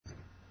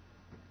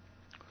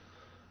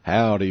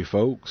Howdy,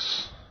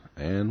 folks,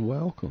 and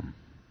welcome.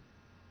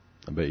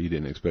 I bet you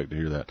didn't expect to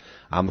hear that.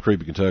 I'm the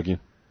Creepy Kentuckian.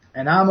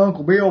 And I'm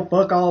Uncle Bill.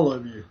 Fuck all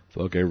of you.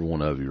 Fuck every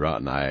one of you right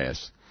in the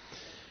ass.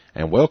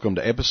 And welcome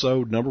to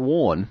episode number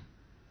 1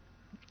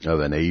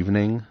 of An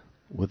Evening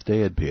with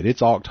Dead Pit.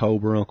 It's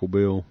October, Uncle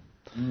Bill,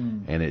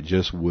 and it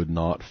just would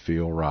not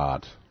feel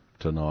right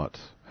to not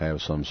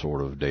have some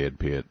sort of Dead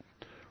Pit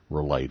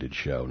related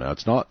show. Now,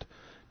 it's not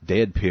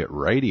Dead Pit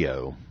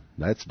Radio.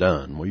 That's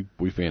done.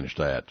 We finished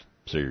that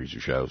series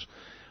of shows.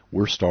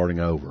 We're starting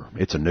over.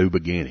 It's a new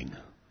beginning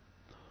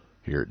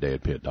here at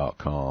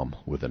deadpit.com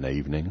with An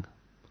Evening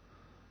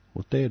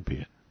with Dead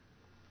Pit.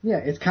 Yeah,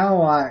 it's kind of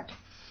like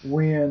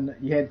when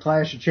you had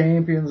Clash of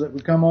Champions that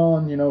would come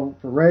on,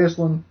 for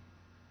wrestling.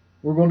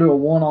 We're going to do a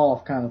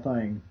one-off kind of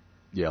thing.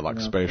 Yeah, like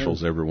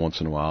specials every once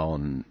in a while,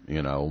 and,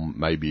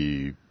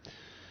 maybe...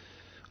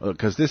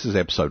 Because this is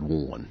episode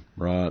 1,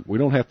 right? We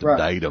don't have to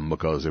date them,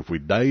 because if we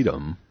date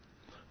them,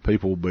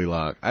 people will be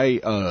like, "Hey,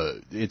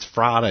 it's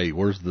Friday.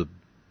 Where's the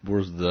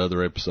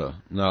other episode?"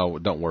 No,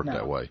 it don't work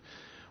that way.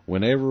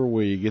 Whenever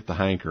we get the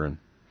hankering,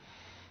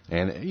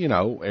 and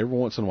every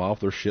once in a while, if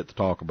there's shit to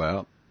talk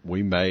about,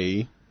 we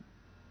may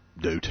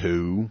do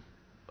 2.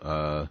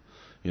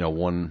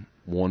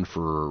 One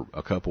for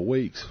a couple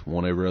weeks,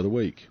 one every other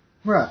week.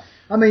 Right.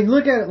 I mean,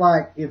 look at it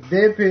like if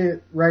Dead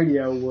Pit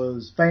Radio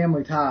was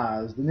Family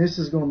Ties, then this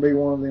is going to be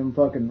one of them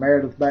fucking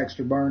Meredith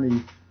Baxter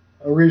Birney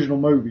original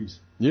movies.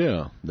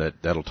 Yeah,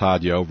 that'll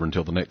tide you over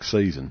until the next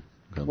season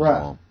comes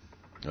along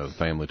of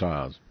Family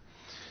Ties.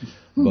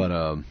 But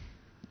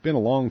it's been a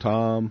long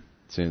time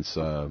since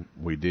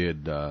we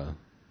did a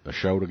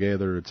show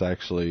together. It's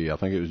actually, I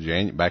think it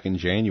was back in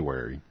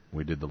January,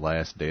 we did the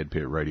last Dead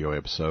Pit Radio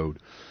episode.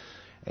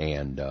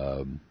 And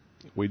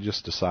we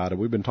just decided,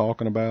 we've been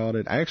talking about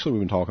it. Actually,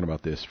 we've been talking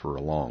about this for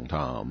a long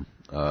time.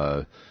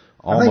 I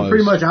think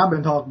pretty much I've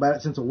been talking about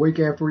it since a week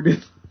after we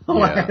did the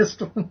last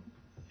one.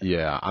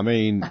 Yeah, I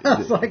mean... I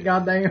was like,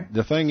 goddamn.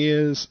 The thing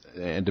is,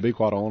 and to be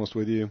quite honest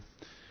with you,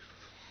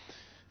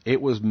 it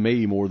was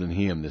me more than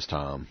him this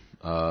time,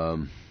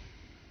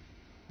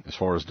 as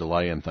far as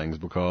delaying things,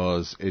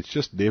 because it's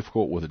just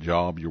difficult with a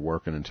job. You're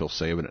working until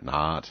 7 at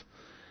night.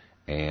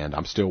 And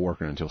I'm still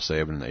working until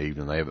 7 in the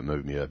evening. They haven't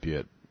moved me up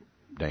yet.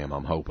 Damn,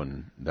 I'm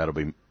hoping that'll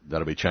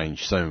be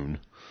changed soon.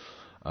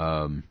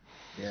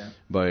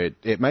 But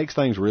it makes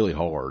things really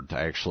hard to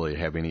actually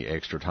have any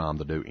extra time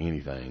to do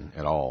anything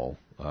at all.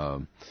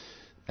 And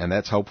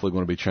that's hopefully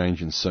going to be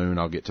changing soon.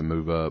 I'll get to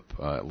move up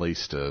at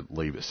least to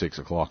leave at 6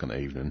 o'clock in the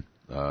evening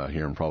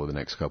here in probably the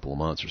next couple of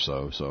months or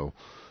so. So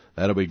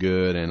that'll be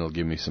good, and it'll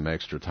give me some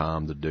extra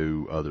time to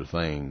do other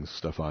things,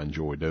 stuff I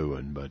enjoy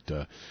doing.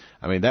 But,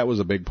 I mean, that was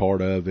a big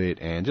part of it.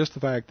 And just the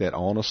fact that,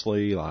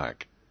 honestly,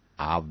 like,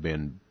 I've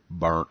been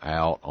burnt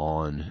out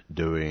on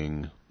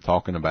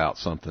talking about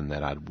something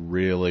that I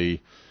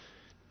really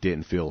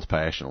didn't feel as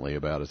passionately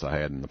about as I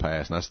had in the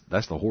past. And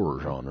that's the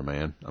horror genre,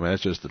 man. I mean,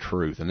 that's just the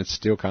truth. And it's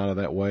still kind of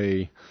that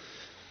way.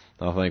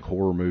 I think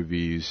horror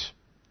movies,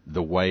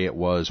 the way it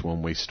was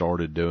when we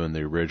started doing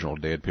the original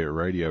Dead Pit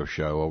Radio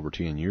show over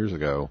 10 years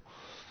ago,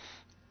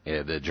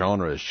 the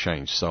genre has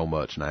changed so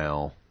much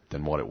now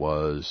than what it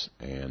was,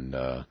 and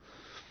the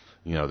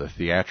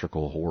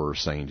theatrical horror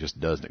scene just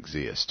doesn't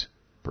exist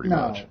pretty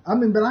much. I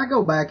mean, but I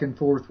go back and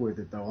forth with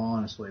it though,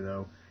 honestly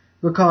though,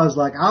 because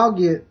like I'll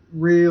get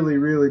really,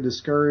 really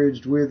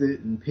discouraged with it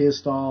and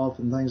pissed off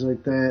and things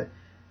like that,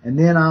 and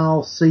then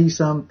I'll see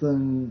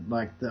something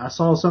like I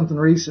saw something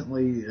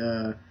recently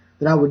that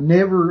I would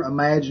never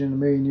imagine in a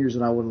million years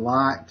that I would have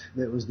liked.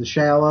 That was The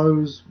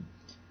Shallows,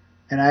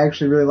 and I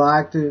actually really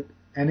liked it.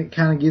 And it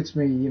kind of gets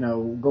me,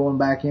 going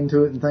back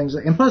into it and things.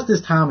 And plus,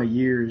 this time of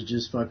year is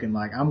just fucking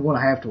like I'm going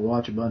to have to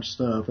watch a bunch of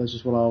stuff. That's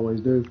just what I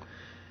always do.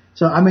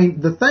 So, I mean,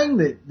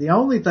 the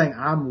only thing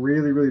I'm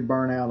really, really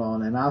burnt out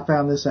on, and I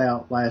found this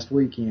out last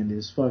weekend,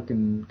 is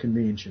fucking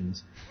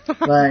conventions.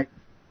 Like,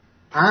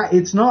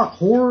 it's not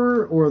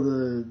horror or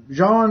the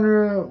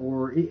genre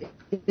or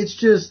it's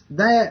just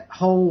that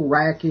whole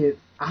racket.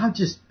 I'm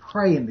just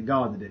praying to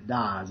God that it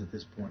dies at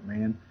this point,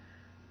 man.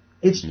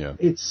 It's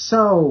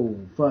so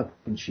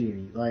fucking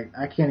shitty. Like,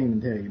 I can't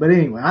even tell you. But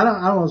anyway, I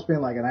don't want to spend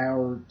like an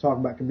hour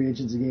talking about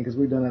conventions again, because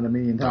we've done that a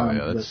million times.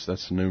 Oh, yeah,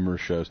 that's numerous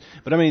shows.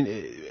 But I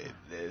mean,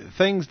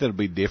 things that'll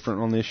be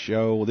different on this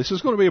show. This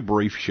is going to be a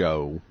brief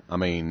show. I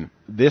mean,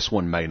 this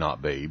one may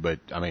not be, but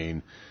I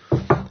mean,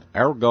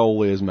 our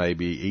goal is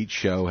maybe each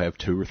show have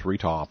 2 or 3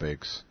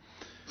 topics.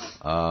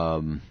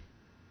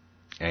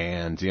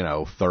 And,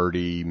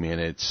 30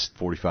 minutes,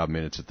 45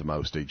 minutes at the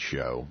most each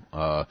show.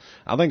 I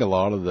think a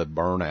lot of the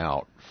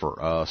burnout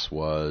for us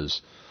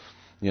was,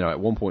 at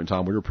one point in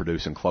time we were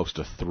producing close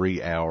to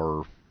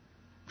 3-hour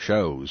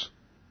shows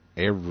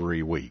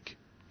every week.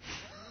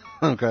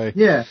 Okay?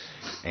 Yeah.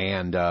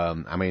 And,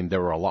 I mean,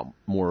 there was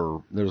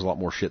a lot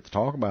more shit to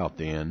talk about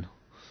then.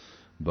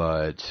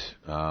 But,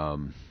 I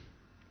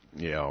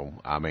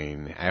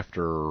mean,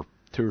 after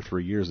 2 or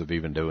 3 years of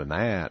even doing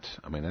that,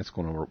 I mean, that's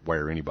going to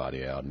wear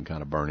anybody out and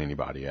kind of burn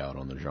anybody out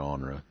on the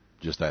genre,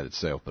 just that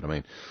itself. But I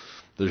mean,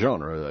 the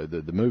genre,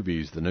 the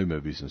movies, the new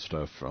movies and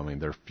stuff, I mean,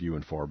 they're few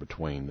and far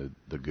between,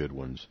 the good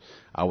ones.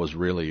 I was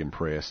really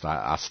impressed.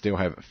 I still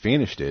haven't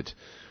finished it.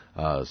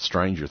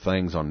 Stranger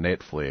Things on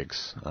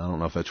Netflix. I don't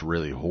know if that's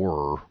really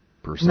horror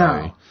per se.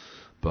 No.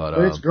 But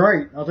it's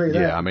great, I'll tell you that.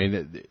 Yeah, I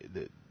mean,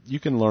 you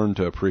can learn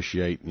to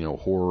appreciate,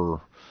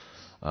 horror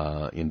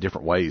in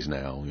different ways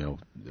now.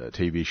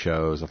 TV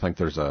shows. I think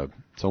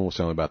someone was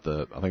telling me about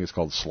I think it's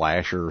called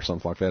Slasher or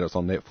something like that. It's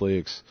on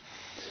Netflix.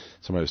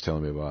 Somebody was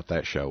telling me about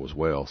that show as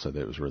well, said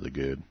that it was really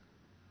good.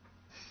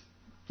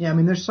 Yeah, I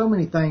mean, there's so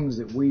many things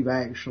that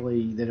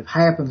that have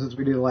happened since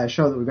we did the last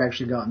show that we've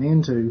actually gotten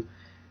into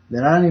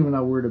that I don't even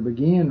know where to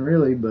begin,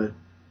 really, but,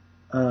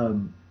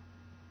 and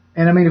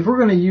I mean, if we're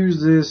going to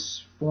use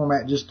this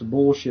format just to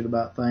bullshit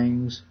about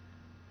things,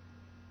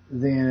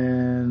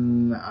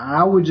 then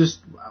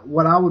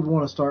what I would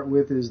want to start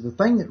with is the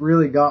thing that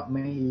really got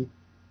me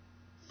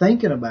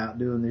thinking about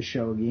doing this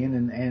show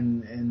again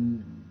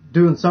and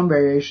doing some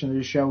variation of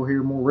this show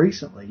here more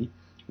recently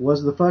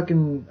was the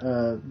fucking,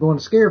 going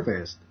to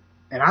Scarefest.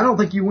 And I don't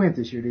think you went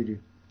this year, did you?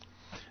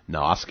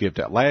 No, I skipped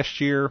out.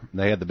 Last year,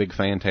 they had the big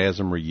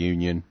Phantasm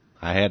reunion.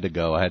 I had to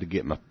go. I had to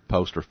get my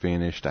poster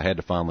finished. I had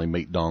to finally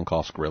meet Don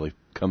Coscarelli,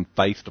 come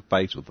face to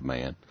face with the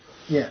man.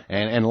 Yeah.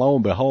 And lo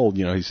and behold,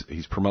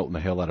 he's promoting the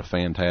hell out of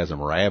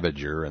Phantasm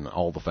Ravager and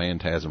all the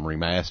Phantasm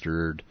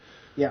remastered.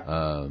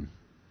 Yeah.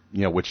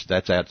 Which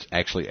that's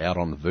actually out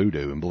on the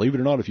Vudu. And believe it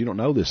or not, if you don't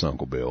know this,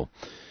 Uncle Bill,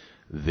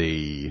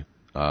 the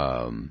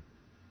Phantasm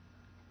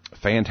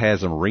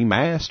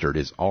Remastered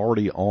is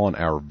already on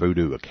our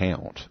Vudu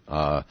account.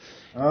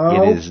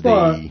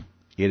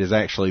 It is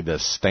actually the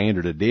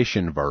standard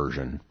edition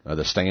version,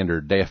 the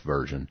standard def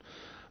version,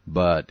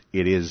 but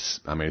it is,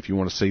 I mean, if you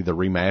want to see the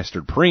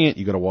remastered print,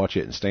 you got to watch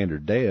it in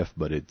standard def,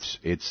 but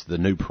it's the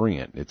new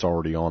print. It's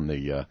already on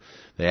they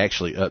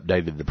actually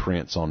updated the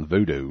prints on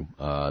Vudu.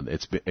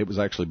 It was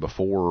actually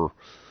before,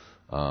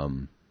 I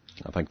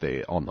think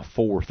on the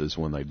 4th is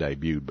when they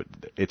debuted, but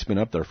it's been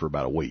up there for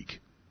about a week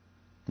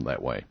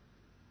that way.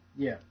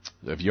 Yeah.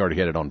 If you already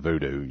had it on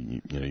Vudu, you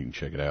can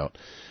check it out.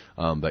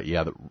 But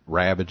yeah, the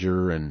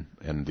Ravager and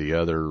the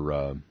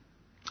other,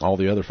 all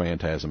the other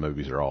Phantasm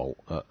movies are all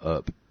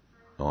up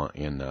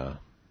in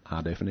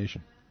high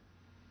definition.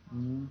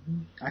 Mm-hmm.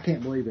 I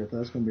can't believe it.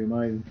 That's going to be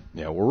amazing.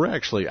 Yeah,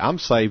 I'm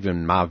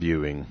saving my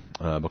viewing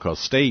because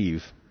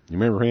Steve, you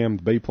remember him,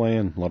 the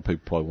B-Plan? A lot of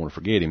people probably want to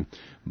forget him,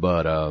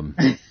 but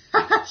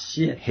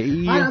shit.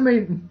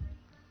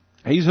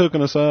 He's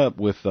hooking us up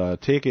with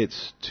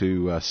tickets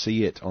to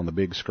see it on the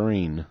big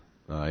screen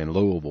in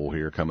Louisville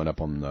here coming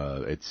up on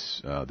the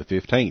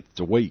 15th.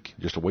 It's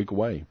just a week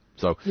away.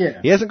 So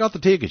yeah. He hasn't got the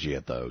tickets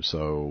yet though.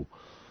 So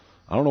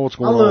I don't know what's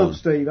going on. I love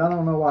Steve. I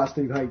don't know why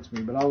Steve hates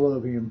me, but I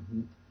love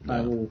him.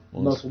 That little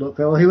muscled up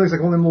fella. He looks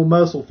like one of them little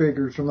muscle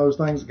figures from those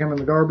things that come in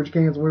the garbage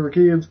cans when we were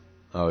kids.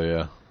 Oh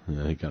yeah,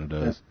 he kind of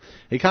does. Yeah.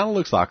 He kind of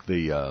looks like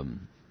the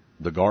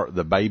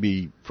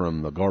baby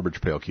from the Garbage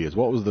Pail Kids.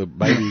 What was the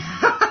baby?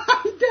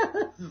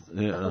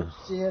 Yeah. Oh,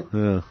 shit.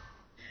 Yeah.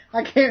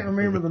 I can't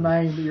remember the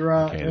name, but you're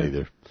right. I can't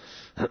either.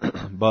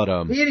 But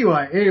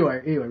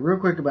Anyway, real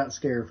quick about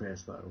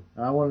Scarefest though.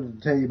 I wanted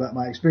to tell you about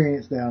my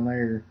experience down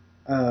there.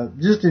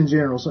 Just in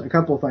general, so a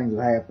couple of things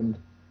have happened.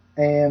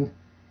 And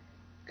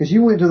because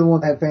you went to the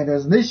one that had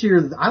Phantasm. This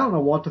year, I don't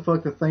know what the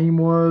fuck the theme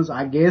was.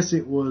 I guess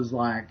it was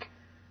like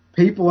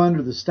People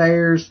Under the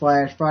Stairs /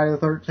 Friday the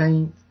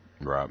 13th.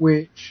 Right.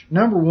 Which,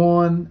 number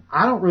one,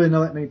 I don't really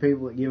know that many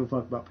people that give a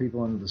fuck about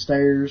People Under the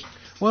Stairs.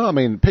 Well, I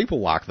mean, people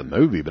like the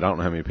movie, but I don't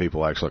know how many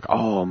people actually like,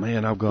 oh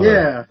man, I've got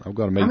to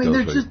meet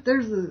those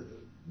people.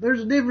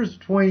 There's a difference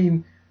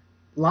between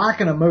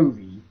liking a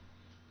movie.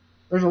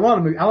 There's a lot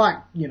of movies. I like,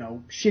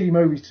 shitty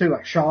movies too,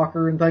 like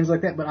Shocker and things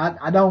like that, but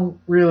I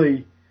don't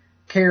really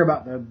care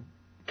about the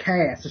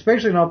cast,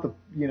 especially not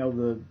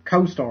the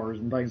co-stars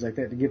and things like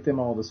that, to get them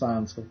all to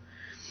sign stuff.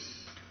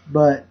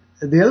 But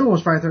the other one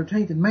was Friday the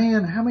 13th, and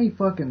man, how many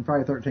fucking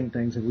Friday the 13th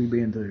things have we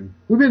been to?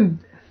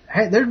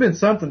 There's been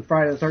something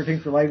Friday the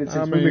 13th related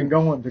since we've been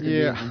going to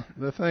convention. Yeah,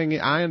 the thing,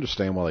 I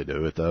understand why they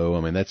do it though.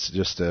 I mean, that's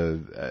just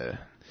at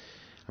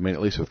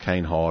least with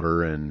Kane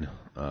Hodder and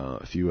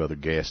a few other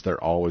guests,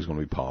 they're always going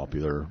to be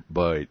popular.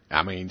 But,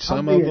 I mean,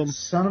 some of them...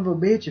 Son of a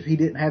bitch, if he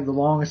didn't have the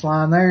longest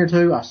line there,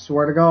 too, I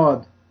swear to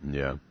God.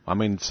 Yeah. I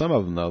mean, some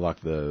of them, though,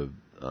 like the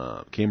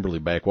Kimberly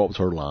Beck, what was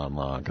her line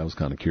like? I was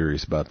kind of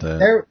curious about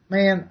that.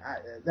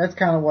 That's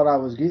kind of what I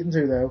was getting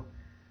to,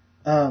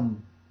 though.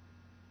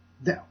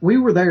 We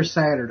were there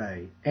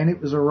Saturday, and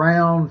it was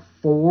around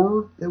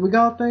 4 that we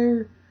got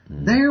there.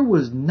 Mm. There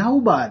was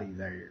nobody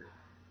there.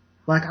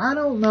 Like, I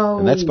don't know.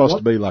 And that's supposed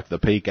to be like the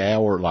peak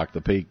hour, like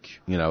the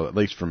peak, at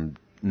least from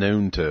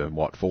noon to,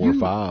 4 or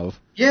 5?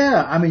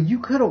 Yeah, I mean, you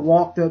could have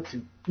walked up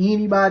to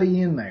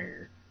anybody in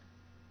there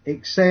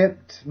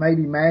except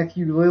maybe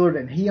Matthew Lillard,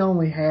 and he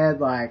only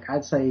had,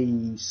 I'd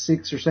say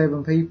 6 or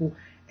 7 people.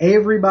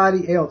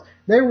 Everybody else,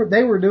 they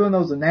were doing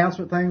those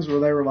announcement things where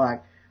they were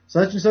like,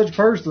 such and such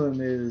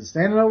person is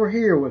standing over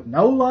here with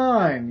no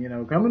line,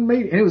 come and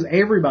meet. And it was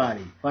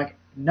everybody. Like,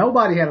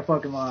 nobody had a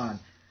fucking line.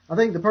 I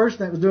think the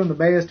person that was doing the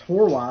best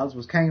horror-wise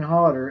was Kane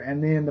Hodder,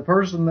 and then the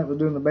person that was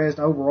doing the best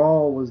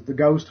overall was the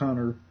Ghost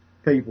Hunter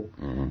people.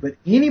 Mm-hmm. But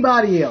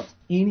anybody else,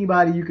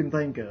 anybody you can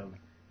think of,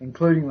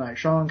 including like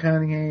Sean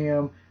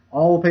Cunningham,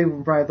 all the people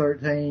from Friday the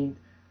 13th,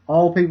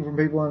 all the people from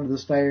People Under the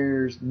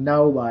Stairs,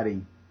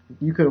 nobody.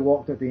 You could have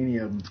walked up to any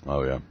of them.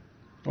 Oh, yeah.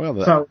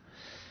 Well,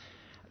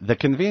 the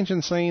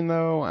convention scene,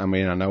 though, I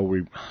mean, I know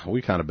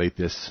we kind of beat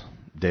this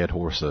dead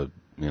horse.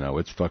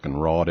 It's fucking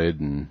rotted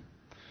and,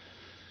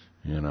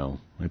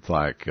 it's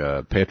like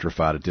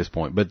petrified at this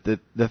point. But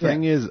the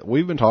thing is,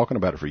 we've been talking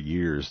about it for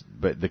years,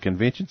 but the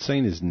convention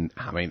scene is,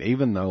 I mean,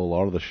 even though a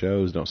lot of the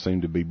shows don't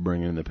seem to be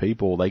bringing the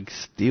people, they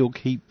still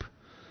keep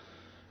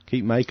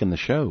making the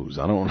shows.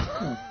 I don't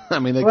I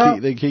mean,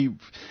 they keep,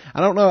 I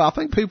don't know. I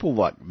think people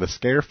like the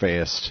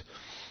Scarefest.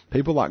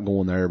 People like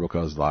going there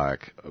because,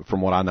 like, from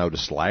what I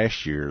noticed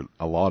last year,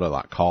 a lot of,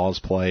 like,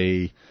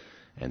 cosplay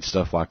and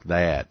stuff like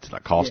that,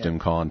 like costume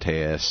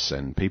contests,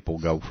 and people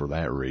go for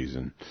that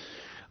reason.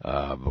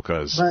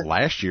 Because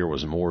last year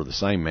was more of the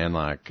same, man,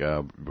 like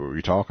we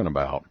were talking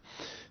about.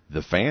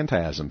 The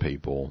Phantasm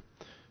people,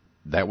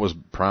 that was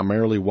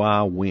primarily why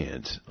I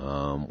went.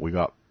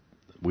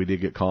 We did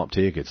get comp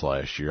tickets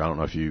last year. I don't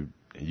know if you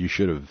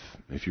should have,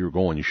 if you were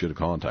going, you should have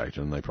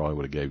contacted them. They probably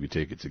would have gave you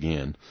tickets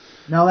again.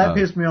 No, that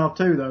pissed me off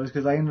too, though,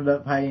 because I ended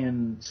up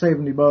paying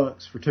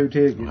 $70 for 2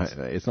 tickets.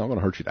 It's not going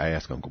to hurt you to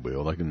ask, Uncle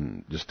Bill. They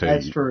can just tell you.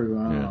 That's true.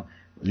 Yeah.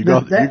 You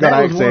got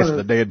access to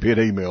the Dead Pit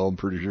email, I'm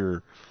pretty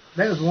sure.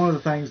 That was one of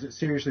the things that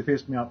seriously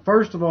pissed me off.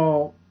 First of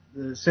all,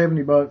 the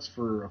 $70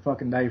 for a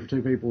fucking day for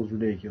 2 people is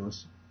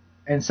ridiculous.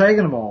 And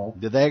second of all,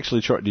 did they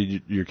actually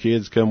did your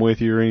kids come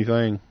with you or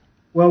anything?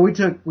 Well, we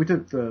took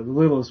the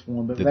littlest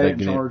one, but they didn't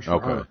charge for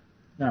her.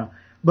 No,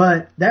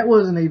 but that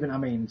wasn't even. I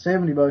mean,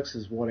 $70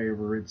 is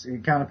whatever. It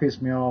kind of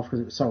pissed me off because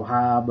it was so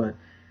high, but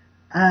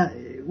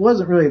it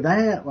wasn't really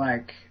that.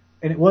 Like,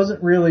 and it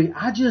wasn't really.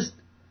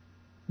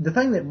 The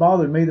thing that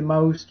bothered me the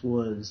most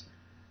was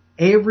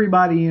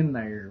everybody in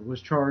there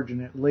was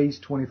charging at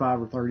least $25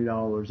 or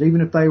 $30,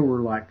 even if they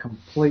were like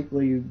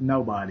completely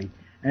nobody.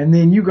 And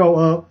then you go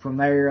up from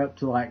there up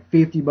to like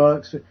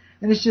 $50.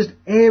 And it's just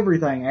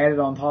everything added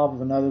on top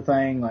of another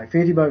thing, like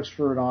 $50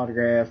 for an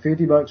autograph,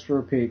 $50 for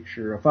a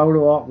picture, a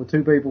photo op with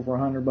 2 people for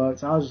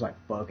 $100. I was just like,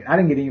 fuck it. I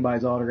didn't get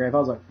anybody's autograph. I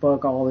was like,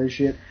 fuck all this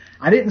shit.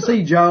 I didn't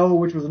see Joe,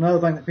 which was another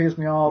thing that pissed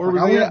me off. Where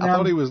was he at? I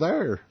thought he was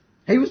there.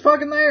 He was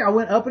fucking there. I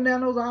went up and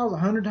down those aisles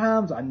 100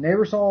 times. I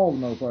never saw the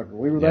motherfucker.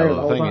 We were there the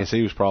whole time. The thing is,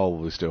 he was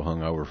probably still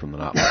hungover from the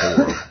night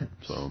before.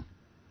 So,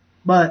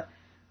 but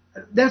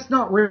that's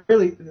not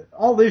really,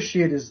 all this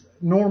shit is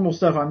normal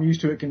stuff I'm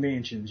used to at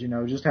conventions,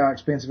 just how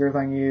expensive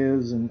everything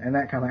is and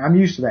that kind of thing. I'm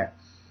used to that.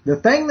 The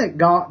thing that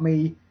got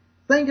me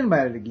thinking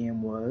about it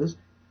again was,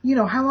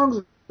 how long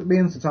has it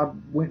been since I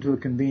went to a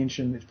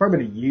convention? It's probably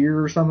been a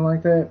year or something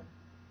like that.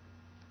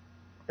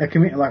 Like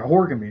a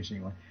horror convention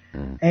anyway.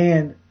 Mm.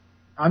 And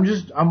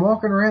I'm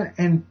walking around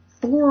and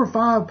 4 or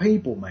 5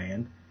 people,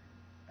 man.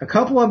 A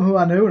couple of them who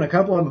I knew and a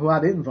couple of them who I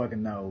didn't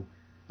fucking know.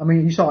 I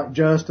mean, you saw like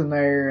Justin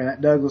there and that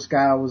Douglas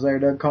guy was there,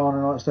 Doug Connor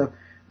and all that stuff.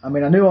 I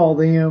mean, I knew all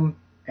them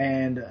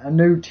and I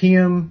knew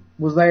Tim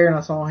was there and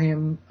I saw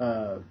him,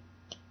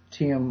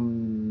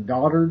 Tim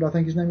Goddard, I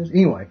think his name is.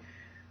 Anyway,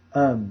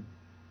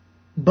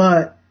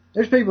 but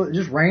there's people that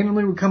just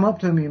randomly would come up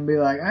to me and be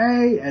like,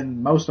 hey,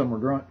 and most of them were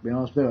drunk, to be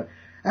honest with you.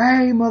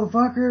 Hey,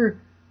 motherfucker,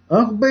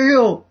 Uncle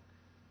Bill,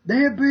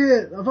 Dead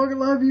Pit, I fucking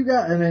love you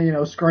guys. And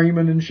then,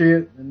 screaming and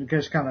shit and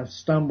just kind of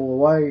stumble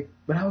away.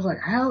 But I was like,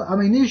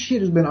 this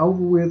shit has been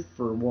over with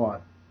for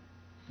what?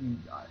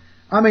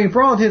 I mean,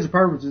 for all intents and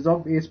purposes,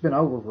 it's been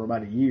over for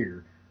about a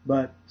year.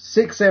 But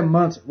 6-7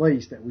 months at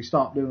least that we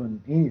stopped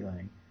doing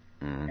anything.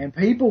 Mm. And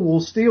people will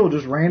still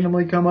just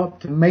randomly come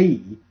up to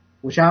me,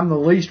 which I'm the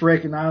least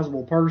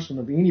recognizable person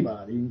of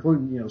anybody,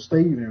 including,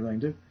 Steve and everything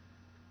too.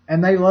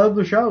 And they love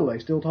the show. They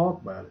still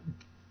talk about it.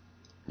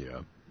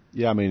 Yeah.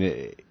 Yeah, I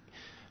mean,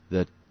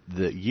 the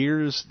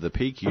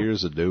peak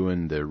years of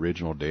doing the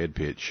original Dead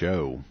Pit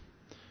show,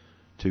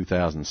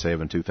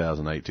 2007,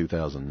 2008,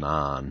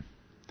 2009,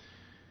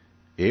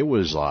 it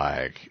was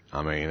like,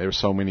 I mean, there's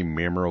so many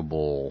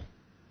memorable,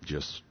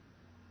 just,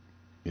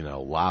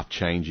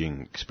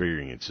 life-changing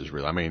experiences,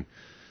 really. I mean,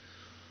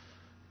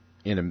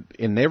 in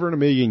never in a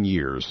million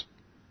years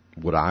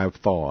would I have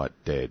thought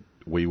that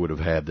we would have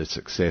had the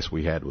success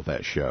we had with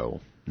that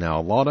show.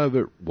 Now, a lot of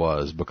it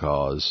was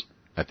because,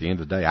 at the end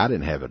of the day, I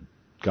didn't have a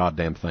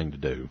goddamn thing to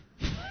do.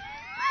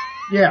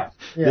 Yeah.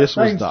 This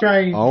was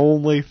the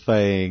only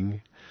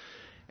thing,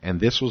 and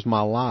this was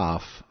my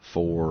life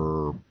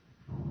for,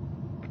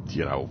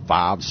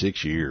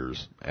 5-6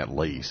 years at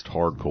least,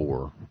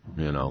 hardcore,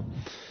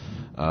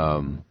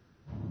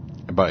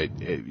 but,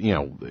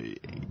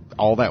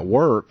 all that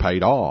work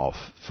paid off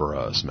for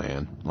us,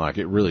 man. Like,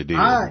 it really did.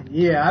 I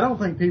don't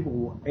think people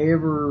will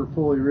ever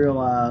fully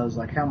realize,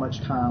 like, how much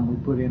time we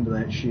put into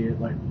that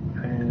shit. Like,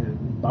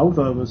 both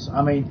of us.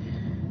 I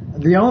mean,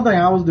 the only thing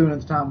I was doing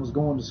at the time was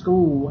going to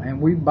school, and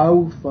we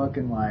both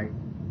fucking, like,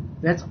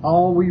 that's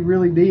all we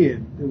really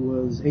did. It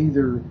was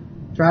either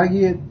try to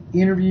get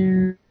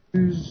interviews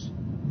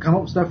come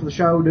up with stuff for the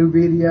show, do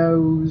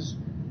videos,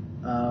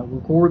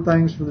 record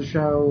things for the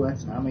show.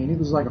 It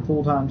was like a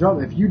full-time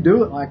job. If you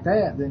do it like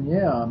that, then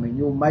yeah, I mean,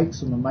 you'll make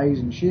some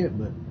amazing shit,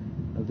 but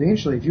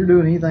eventually, if you're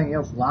doing anything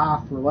else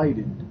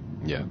life-related,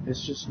 yeah,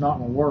 it's just not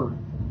going to work.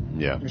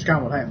 Yeah. It's kind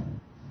of what happened.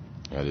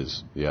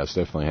 It's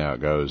definitely how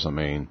it goes. I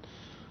mean,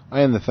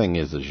 and the thing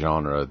is, the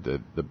genre,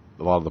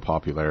 a lot of the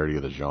popularity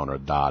of the genre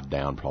died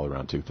down probably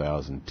around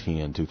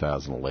 2010,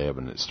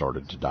 2011. It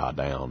started to die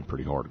down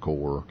pretty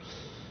hardcore.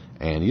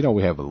 And, you know,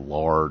 we have a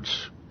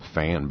large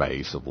fan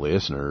base of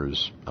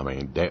listeners. I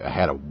mean, they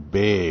had a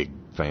big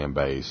fan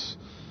base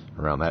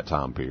around that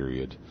time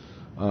period.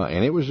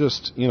 And it was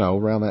just, you know,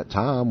 around that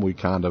time we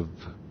kind of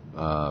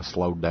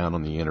slowed down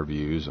on the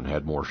interviews and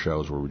had more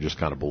shows where we just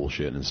kind of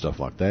bullshitting and stuff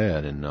like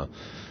that. And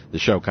the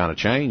show kind of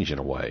changed in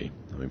a way.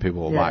 I mean,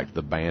 people liked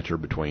the banter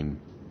between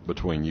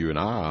you and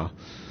I.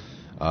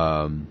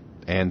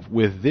 And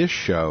with this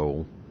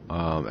show,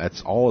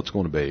 that's all it's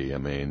going to be. I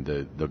mean,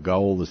 the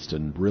goal is to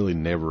really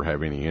never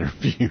have any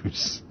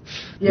interviews.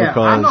 Yeah,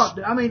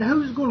 I mean,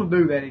 who's going to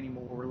do that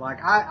anymore? Like,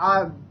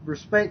 I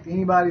respect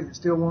anybody that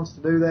still wants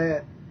to do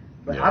that,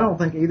 but I don't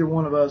think either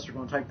one of us are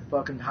going to take the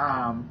fucking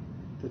time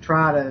to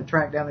try to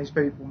track down these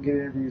people and get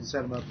interviews and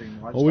set them up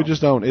anymore. Well, we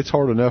just don't. It's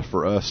hard enough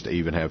for us to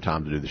even have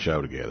time to do the show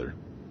together.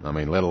 I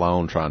mean, let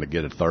alone trying to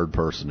get a third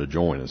person to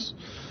join us.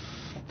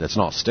 That's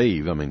not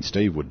Steve. I mean,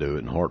 Steve would do it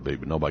in a heartbeat,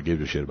 but nobody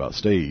gives a shit about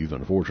Steve,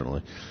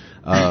 unfortunately.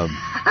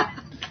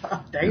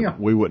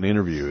 Damn. We wouldn't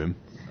interview him.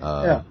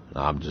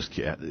 I'm just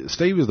kidding.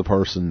 Steve is the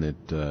person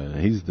that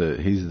he's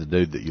the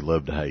dude that you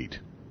love to hate.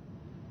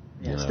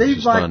 Yeah, you know,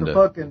 Steve's like the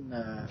fucking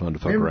fun to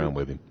fuck around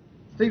with him.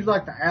 Steve's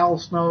like the Al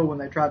Snow when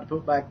they tried to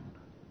put back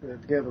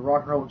together the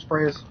Rock and Roll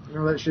Express.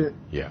 Remember that shit?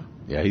 Yeah,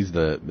 he's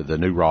the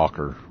new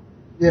rocker.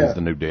 Yeah, he's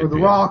the new Deadbeat. Or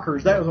the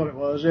Rockers. That was what it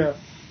was. Yeah.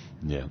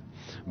 Yeah,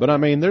 but I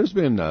mean, there's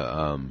been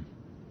a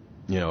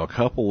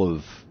couple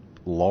of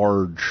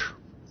large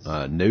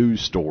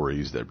news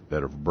stories that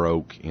have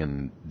broke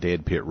in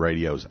Dead Pit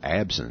Radio's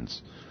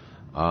absence.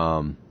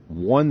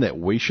 One that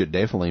we should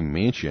definitely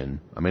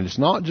mention. I mean, it's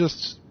not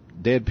just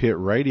Dead Pit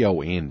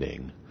Radio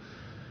ending.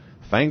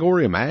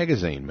 Fangoria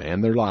Magazine,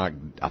 man, they're like,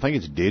 I think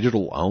it's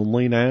digital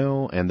only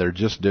now, and they're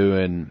just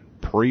doing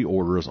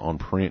pre-orders on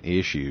print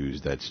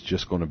issues. That's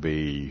just going to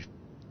be,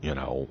 you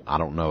know, I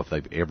don't know if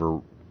they've ever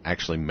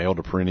actually mailed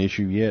a print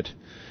issue yet,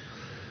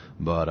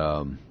 but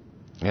and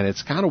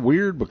it's kind of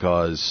weird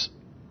because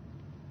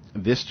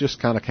this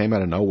just kind of came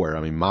out of nowhere.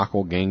 I mean,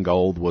 Michael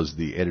Gingold was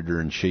the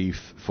editor-in-chief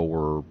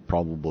for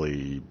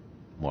probably,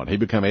 he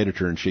became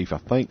editor-in-chief, I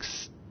think,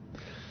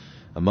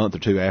 a month or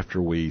two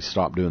after we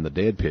stopped doing the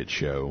Dead Pit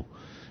show.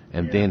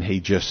 And then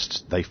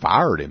they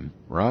fired him,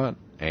 right?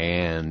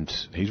 And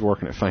he's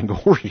working at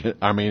Fangoria,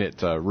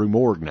 at Rue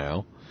Morgue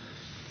now,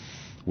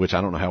 which I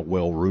don't know how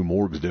well Rue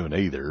Morgue's doing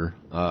either.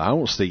 I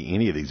don't see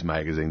any of these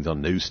magazines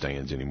on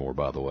newsstands anymore,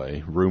 by the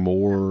way. Rue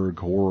Morgue,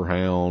 Horror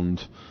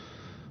Hound,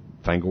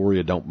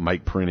 Fangoria don't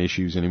make print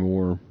issues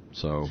anymore,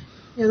 so.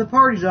 Yeah, the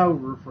party's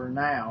over for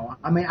now.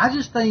 I mean, I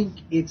just think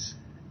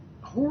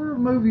horror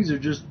movies are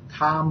just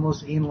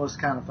timeless, endless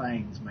kind of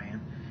things,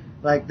 man.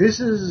 Like, this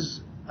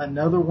is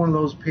another one of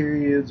those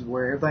periods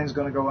where everything's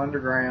going to go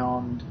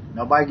underground.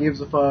 Nobody gives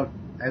a fuck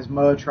as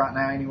much right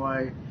now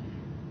anyway.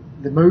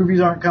 The movies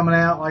aren't coming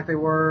out like they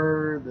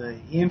were. The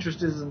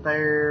interest isn't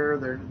there.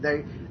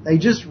 They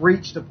just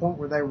reached a point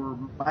where they were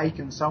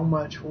making so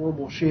much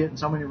horrible shit and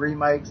so many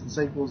remakes and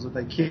sequels that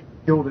they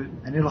killed it,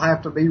 and it'll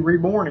have to be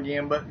reborn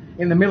again. But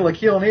in the middle of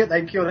killing it,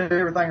 they've killed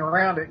everything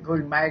around it,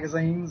 including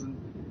magazines and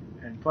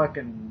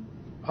fucking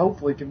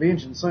hopefully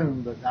convention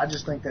soon. But I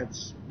just think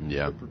that's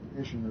the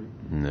progression of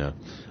it. Yeah.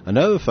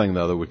 Another thing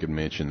though that we could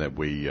mention that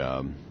we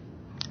haven't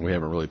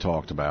really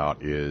talked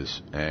about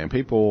is, and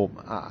people,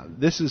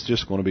 this is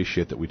just going to be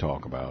shit that we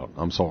talk about.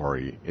 I'm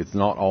sorry. It's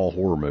not all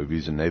horror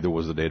movies, and neither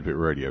was the Dead Pit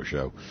Radio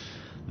show.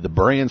 The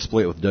brand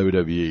split with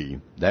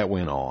WWE, that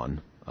went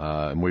on,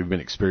 and we've been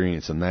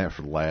experiencing that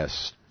for the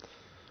last,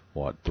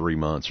 3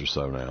 months or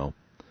so now.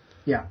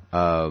 Yeah.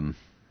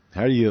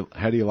 How do you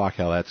like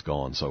how that's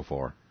gone so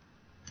far?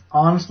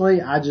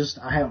 Honestly, I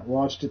haven't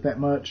watched it that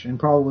much. In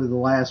probably the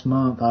last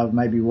month, I've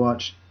maybe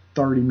watched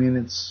 30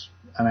 minutes,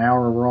 an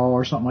hour of Raw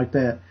or something like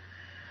that.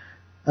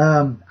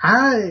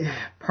 I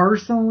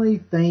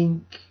personally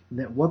think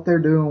that what they're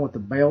doing with the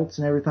belts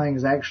and everything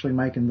is actually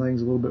making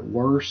things a little bit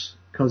worse,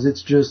 because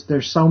it's just,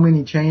 there's so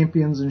many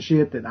champions and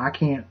shit that I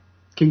can't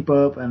keep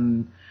up,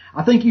 and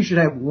I think you should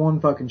have one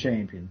fucking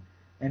champion.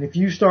 And if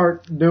you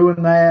start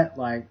doing that,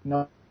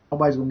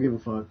 nobody's gonna give a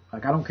fuck.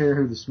 Like, I don't care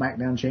who the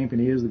SmackDown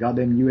champion is, the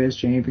goddamn U.S.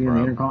 champion, right,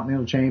 the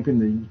Intercontinental champion,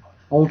 the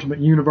Ultimate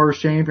Universe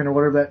champion, or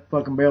whatever that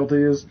fucking belt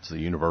is. It's the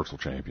Universal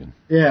champion.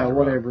 Yeah,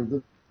 whatever.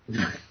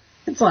 Right.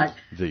 It's like,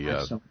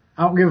 I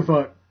don't give a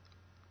fuck.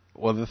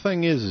 Well, the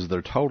thing is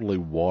they're totally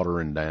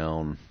watering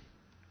down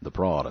the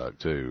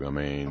product too. I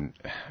mean,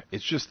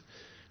 it's just,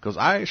 because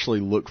I actually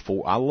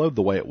I love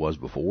the way it was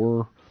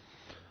before,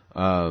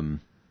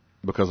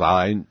 because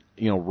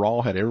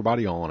Raw had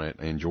everybody on it.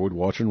 I enjoyed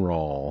watching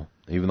Raw,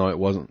 even though it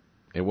wasn't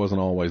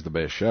always the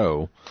best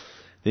show.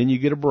 Then you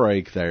get a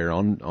break there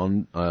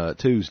on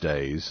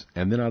Tuesdays,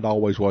 and then I'd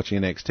always watch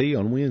NXT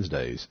on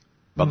Wednesdays.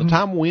 By the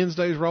time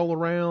Wednesdays roll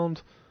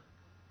around,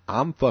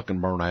 I'm fucking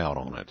burnt out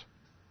on it.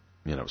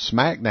 You know,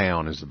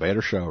 SmackDown is the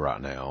better show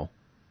right now,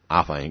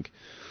 I think.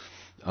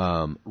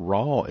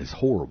 Raw is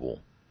horrible.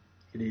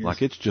 It is.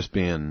 Like, it's just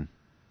been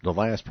the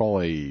last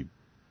probably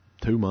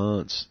 2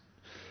 months.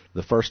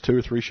 The first 2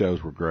 or 3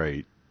 shows were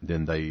great.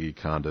 Then they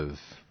kind of,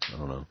 I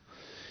don't know.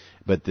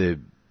 But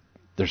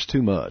there's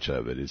too much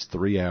of it. It's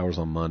 3 hours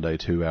on Monday,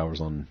 2 hours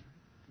on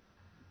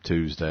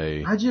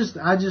Tuesday. I just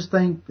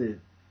think that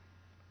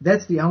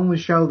that's the only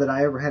show that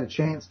I ever had a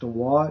chance to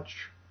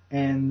watch,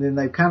 and then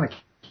they've kind of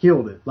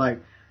killed it. Like,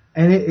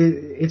 and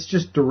it's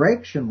just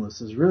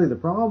directionless is really the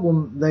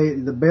problem.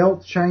 The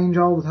belts change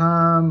all the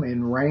time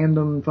in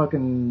random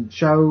fucking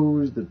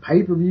shows. The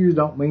pay-per-views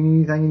don't mean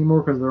anything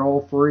anymore because they're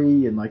all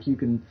free, and like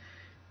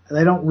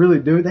they don't really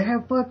do it. They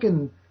have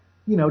fucking,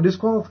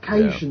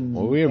 disqualifications.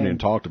 Yeah. Well, we haven't even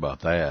talked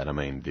about that. I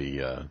mean,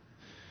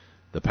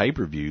 the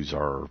pay-per-views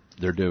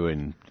they're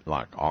doing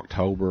like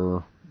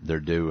October, they're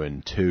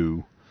doing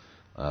 2.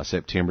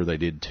 September they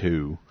did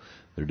 2.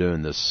 They're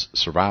doing this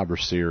Survivor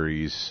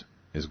Series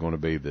is going to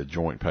be the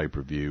joint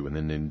pay-per-view, and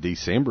then in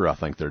December I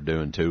think they're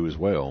doing 2 as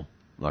well.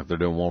 Like they're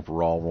doing one for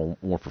Raw,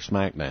 one for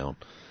SmackDown.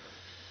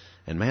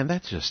 And man,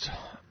 that's just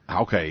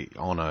okay.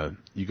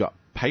 You got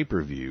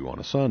pay-per-view on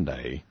a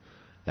Sunday.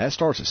 That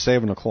starts at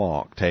 7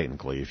 o'clock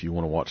technically if you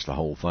want to watch the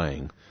whole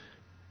thing.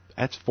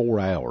 That's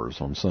 4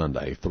 hours on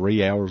Sunday,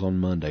 3 hours on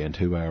Monday, and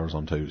 2 hours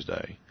on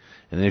Tuesday.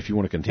 And then if you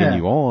want to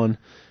continue on,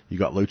 you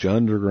got Lucha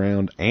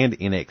Underground and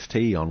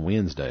NXT on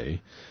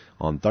Wednesday.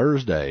 On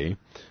Thursday,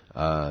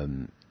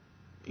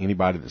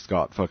 anybody that's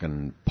got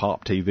fucking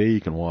Pop TV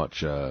can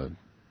watch, is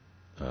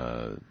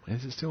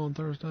it still on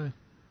Thursday?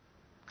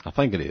 I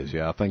think it is,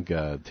 yeah. I think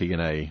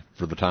TNA,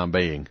 for the time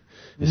being,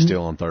 is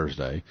still on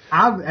Thursday.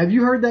 Have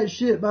you heard that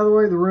shit, by the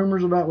way, the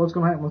rumors about what's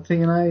going to happen with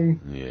TNA?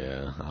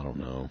 Yeah, I don't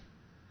know.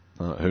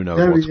 Who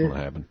knows what's going to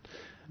happen.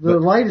 The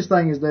latest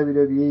thing is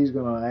WWE is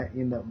going to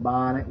end up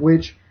buying it,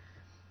 which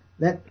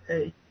I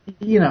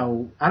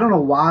don't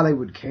know why they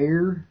would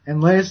care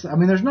unless,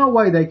 there's no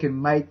way they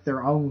can make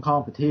their own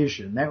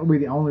competition. That would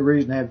be the only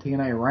reason to have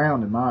TNA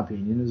around, in my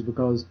opinion, is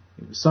because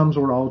it was some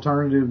sort of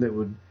alternative that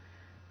would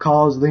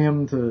cause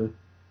them to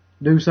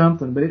do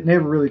something, but it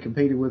never really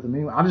competed with them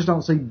anyway. I just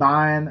don't see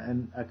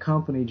buying a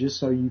company just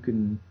so you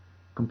can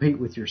compete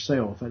with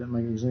yourself. That doesn't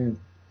make any sense.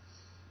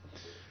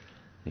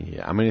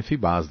 Yeah, if he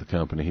buys the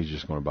company, he's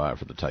just going to buy it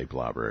for the tape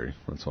library.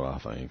 That's what I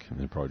think. And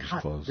then probably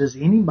just close. Does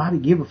anybody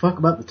give a fuck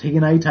about the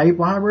TNA tape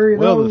library,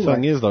 though? Well, the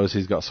thing is, though, is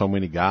he's got so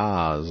many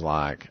guys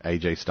like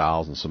AJ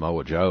Styles and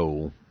Samoa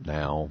Joe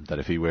now that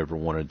if he ever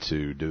wanted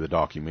to do the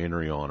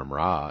documentary on them,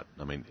 right?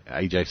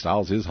 AJ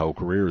Styles, his whole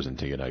career is in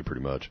TNA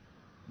pretty much.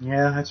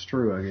 Yeah, that's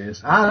true, I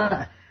guess.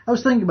 I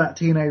was thinking about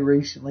TNA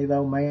recently,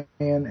 though, man,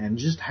 and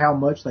just how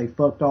much they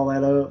fucked all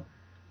that up.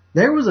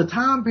 There was a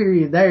time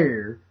period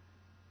there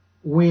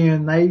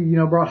when they,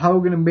 brought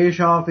Hogan and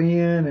Bischoff in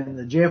and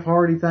the Jeff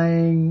Hardy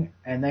thing,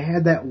 and they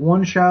had that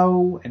one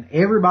show, and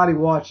everybody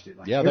watched it.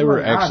 They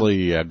were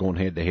actually going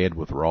head-to-head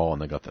with Raw,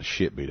 and they got the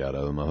shit beat out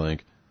of them, I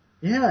think.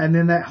 Yeah, and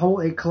then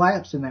it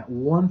collapsed in that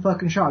one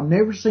fucking show. I've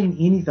never seen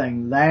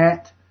anything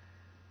that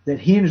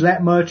hinged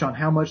that much on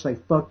how much they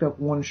fucked up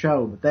one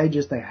show, but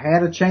they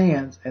had a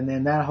chance, and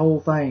then that whole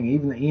thing,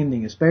 even the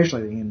ending,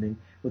 especially the ending,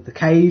 with the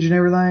cage and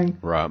everything.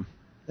 Right.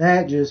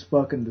 That just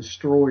fucking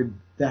destroyed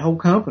that whole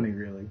company,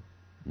 really.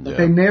 But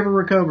they never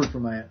recovered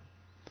from that.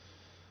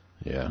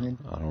 Yeah,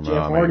 I don't know.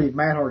 Jeff Hardy,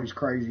 Matt Hardy's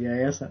crazy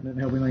ass. That didn't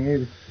help anything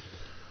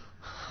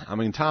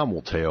either. Time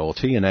will tell.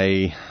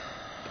 TNA,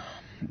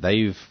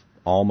 they've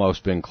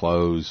almost been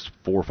closed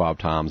 4 or 5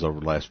 times over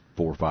the last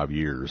 4 or 5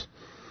 years.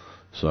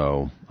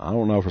 So, I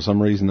don't know, for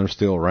some reason they're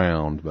still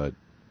around, but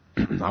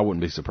I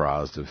wouldn't be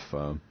surprised if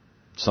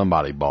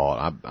somebody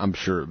bought. I'm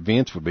sure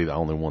Vince would be the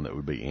only one that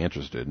would be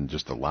interested in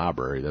just the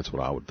library. That's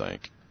what I would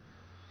think.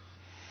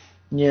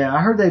 Yeah,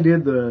 I heard they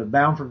did the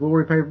Bound for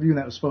Glory pay-per-view, and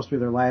that was supposed to be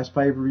their last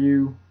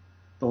pay-per-view,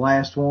 the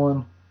last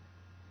one.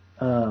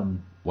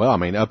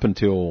 Up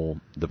until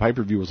the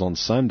pay-per-view was on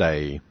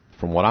Sunday,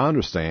 from what I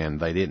understand,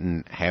 they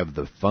didn't have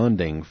the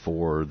funding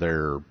for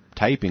their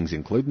tapings,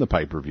 including the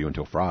pay-per-view,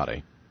 until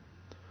Friday.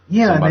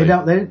 Yeah,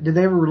 and did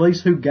they ever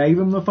release who gave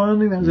them the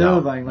funding? That was the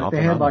other thing. Like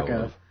they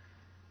had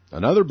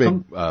another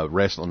big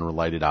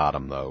wrestling-related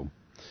item, though,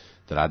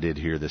 that I did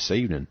hear this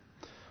evening.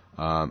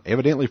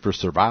 Evidently for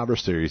Survivor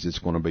Series, it's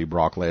going to be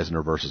Brock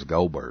Lesnar versus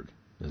Goldberg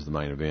is the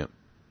main event.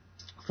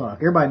 Fuck,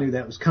 everybody knew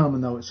that was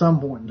coming, though, at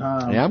some point in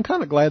time. Yeah, I'm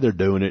kind of glad they're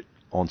doing it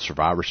on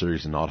Survivor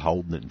Series and not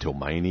holding it until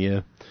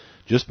Mania,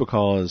 just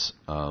because,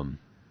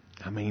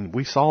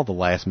 we saw the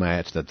last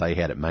match that they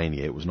had at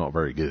Mania. It was not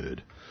very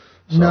good.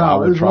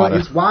 So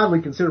it's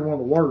widely considered one of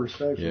the worst,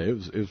 actually. Yeah,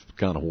 it was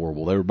kind of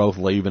horrible. They were both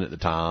leaving at the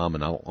time,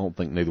 and I don't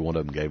think neither one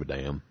of them gave a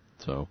damn.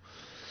 So,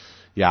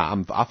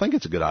 yeah, I think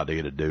it's a good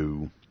idea to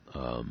do,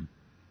 do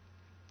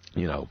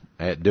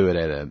it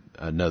at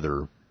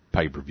another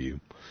pay-per-view.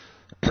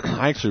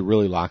 I actually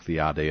really like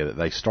the idea that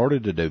they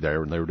started to do there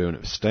when they were doing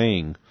it with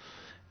Sting,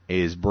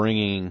 is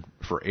bringing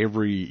for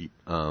every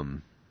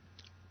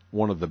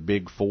one of the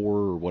big 4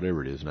 or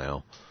whatever it is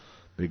now,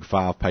 big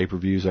 5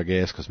 pay-per-views, I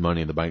guess, because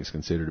Money in the Bank's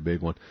considered a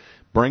big one.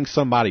 Bring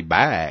somebody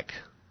back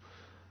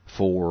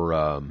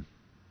for,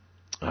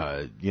 they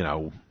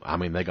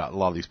got a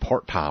lot of these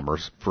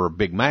part-timers for a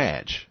big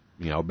match.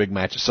 A big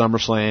match at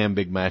SummerSlam,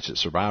 big match at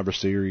Survivor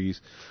Series.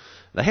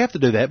 They have to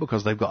do that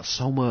because they've got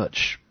so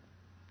much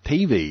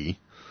TV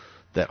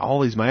that all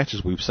these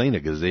matches we've seen a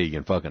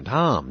gazillion fucking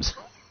times.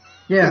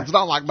 Yeah. It's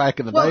not like back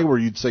in the day where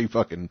you'd see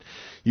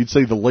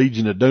the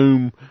Legion of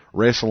Doom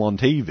wrestle on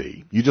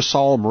TV. You just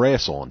saw them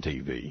wrestle on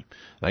TV.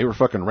 They were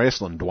fucking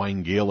wrestling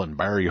Dwayne Gill and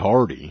Barry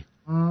Hardy.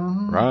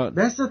 Mm-hmm. Right?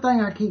 That's the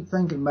thing I keep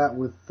thinking about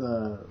with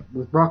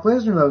Brock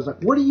Lesnar, though. Is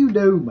like, what do you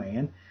do,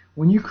 man,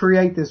 when you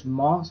create this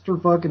monster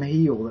fucking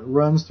heel that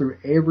runs through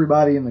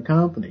everybody in the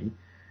company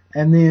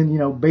and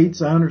then, beats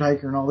the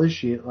Undertaker and all this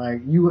shit?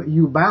 Like,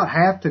 you about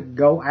have to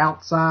go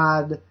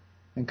outside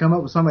and come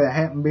up with somebody that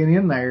hadn't been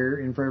in there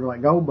in forever,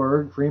 like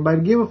Goldberg, for anybody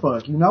to give a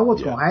fuck. You know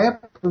what's going to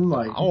happen.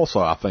 Like, also,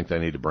 I think they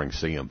need to bring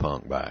CM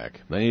Punk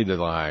back. They need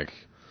to,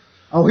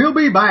 oh, he'll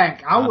be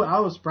back. I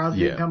was surprised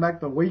he didn't come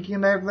back the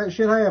weekend after that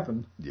shit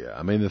happened. Yeah,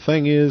 I mean, the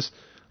thing is,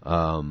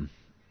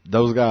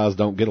 those guys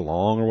don't get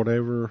along or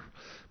whatever,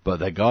 but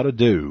they got to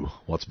do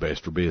what's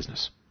best for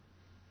business.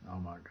 Oh,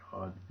 my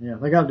God. Yeah,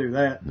 they got to do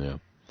that. Yeah.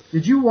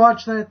 Did you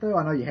watch that, though?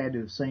 I know you had to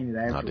have seen it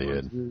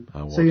afterwards. I did.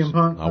 CM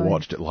Punk thing? I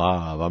watched it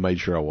live. I made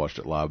sure I watched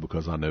it live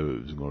because I knew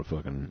it was going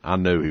to I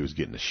knew he was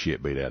getting the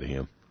shit beat out of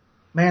him.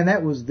 Man,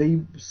 that was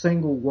the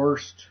single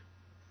worst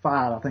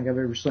fight I think I've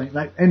ever seen.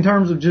 Like, in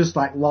terms of just,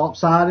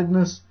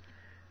 lopsidedness.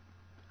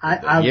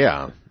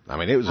 Yeah. I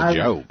mean, it was a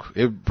joke.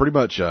 It pretty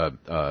much,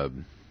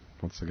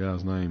 what's the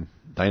guy's name?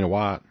 Dana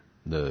White.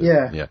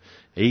 Yeah.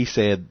 He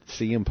said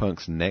CM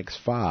Punk's next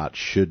fight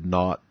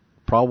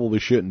probably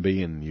shouldn't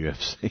be in the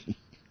UFC.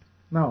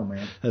 No,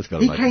 man. That's got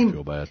to make me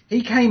feel bad.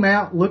 He came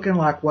out looking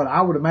like what I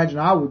would imagine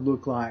I would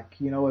look like,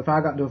 if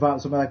I got into a fight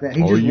with somebody like that.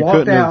 He just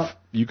walked out.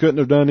 You couldn't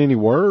have done any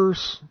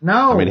worse.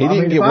 No. I mean, he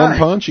didn't get one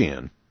punch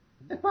in.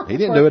 He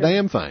didn't do a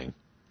damn thing.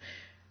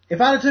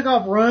 If I'd have took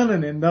off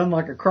running and done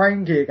like a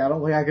crane kick, I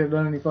don't think I could have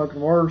done any fucking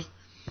worse.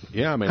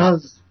 Yeah, I mean,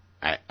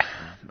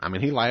 I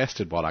mean, he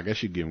lasted, I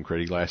guess you'd give him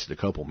credit, he lasted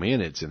a couple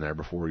minutes in there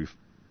before he,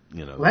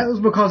 Well, that was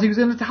because he was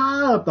in a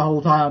tie-up the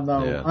whole time,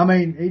 though. Yeah. I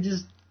mean, he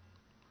just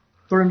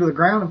threw him to the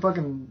ground and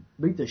fucking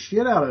beat the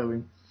shit out of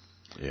him.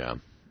 Yeah.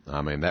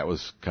 I mean, that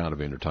was kind of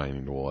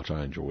entertaining to watch.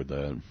 I enjoyed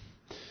that.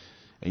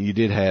 And you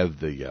did have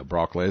the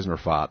Brock Lesnar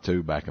fight,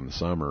 too, back in the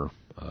summer.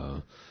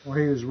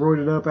 Where he was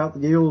roided up out the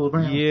gills,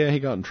 apparently. Yeah,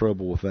 he got in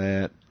trouble with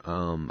that.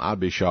 I'd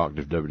be shocked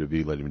if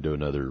WWE let him do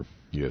another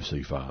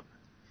UFC fight.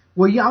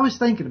 Well, yeah, I was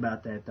thinking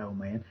about that, though,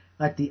 man.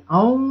 Like, the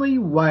only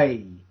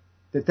way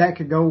that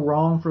could go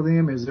wrong for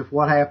them is if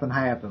what happened.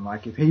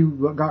 Like, if he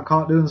got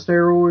caught doing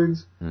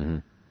steroids. Mm-hmm.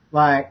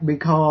 Like,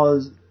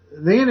 because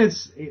then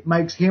it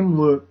makes him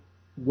look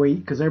weak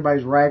because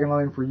everybody's ragging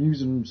on him for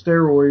using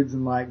steroids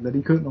and that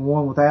he couldn't have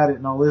won without it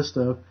and all this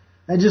stuff.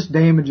 That just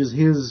damages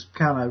his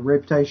kind of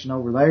reputation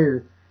over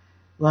there.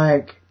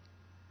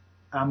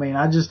 I mean,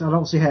 I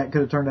don't see how it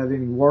could have turned out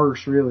any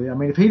worse, really. I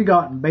mean, if he'd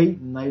gotten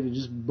beaten, they'd have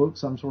just booked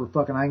some sort of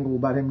fucking angle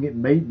about him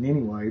getting beaten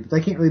anyway. But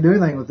they can't really do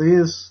anything with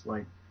this.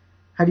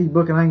 How do you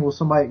book an angle with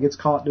somebody that gets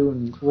caught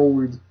doing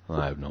roids?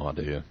 I have no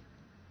idea.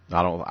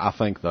 I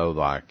think,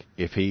 though,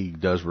 if he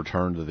does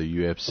return to the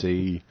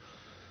UFC,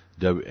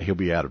 he'll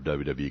be out of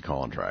WWE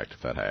contract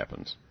if that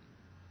happens.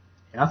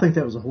 I think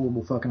that was a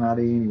horrible fucking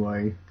idea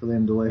anyway, for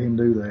them to let him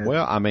do that.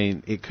 Well, I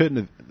mean, it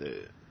couldn't have,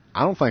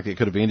 I don't think it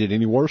could have ended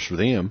any worse for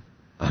them.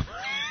 No.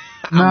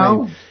 I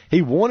mean,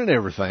 he wanted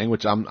everything,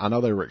 which I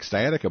know they were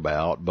ecstatic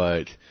about,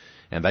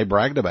 and they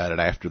bragged about it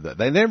after that.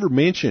 They never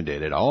mentioned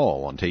it at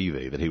all on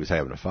TV that he was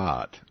having a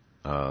fight.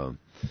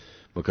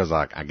 Because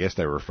I guess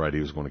they were afraid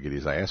he was going to get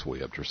his ass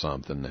whipped or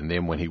something. And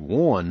then when he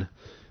won,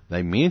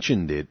 they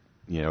mentioned it,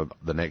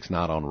 the next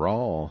night on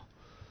Raw.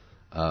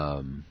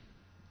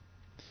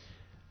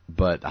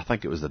 But I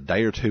think it was a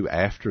day or two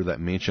after that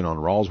mention on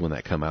Raw's when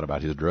that come out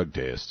about his drug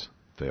test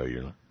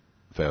failure.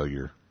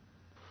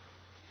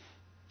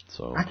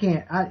 So I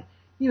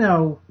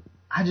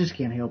just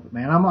can't help it,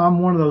 man.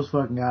 I'm one of those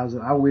fucking guys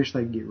that I wish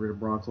they'd get rid of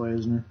Brock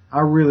Lesnar.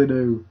 I really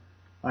do.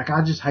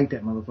 I just hate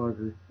that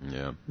motherfucker.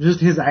 Yeah.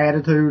 Just his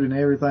attitude and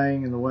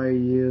everything and the way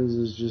he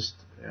is just,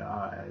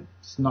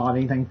 it's not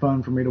anything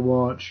fun for me to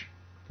watch,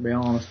 to be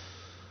honest.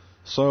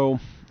 So,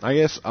 I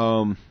guess,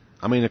 a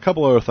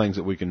couple other things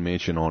that we can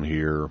mention on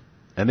here.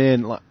 And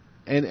then,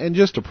 and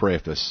just to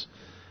preface,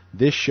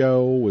 this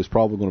show is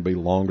probably going to be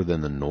longer than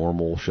the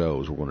normal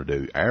shows we're going to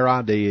do. Our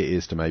idea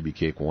is to maybe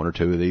kick one or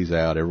two of these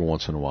out every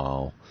once in a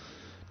while,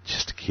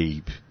 just to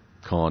keep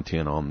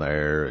content on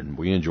there, and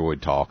we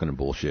enjoyed talking and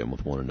bullshitting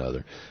with one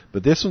another.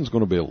 But this one's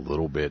going to be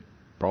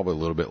probably a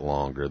little bit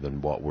longer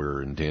than what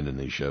we're intending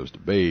these shows to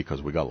be,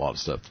 because we got a lot of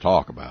stuff to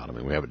talk about. I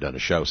mean, we haven't done a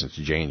show since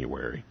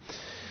January.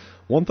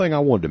 One thing I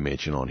wanted to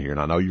mention on here, and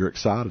I know you're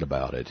excited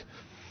about it,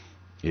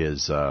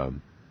 is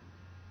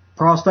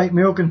prostate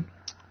milking.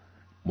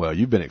 Well,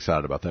 you've been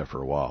excited about that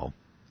for a while.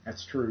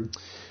 That's true.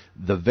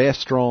 The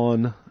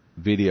Vestron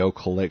Video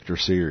Collector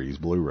Series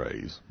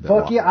Blu-rays.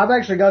 Fuck yeah, I've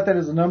actually got that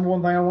as the number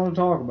one thing I want to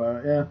talk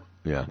about, yeah.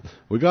 Yeah,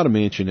 we got to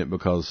mention it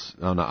because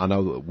I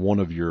know that one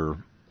of your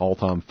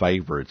all-time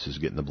favorites is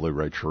getting the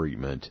Blu-ray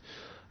treatment.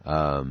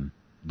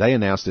 They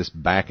announced this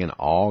back in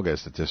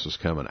August that this was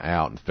coming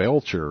out, and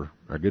Felcher,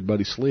 our good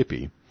buddy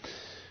Slippy,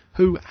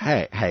 who,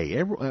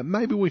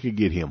 maybe we could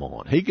get him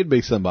on. He could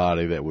be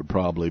somebody that would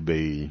probably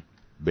be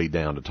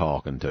down to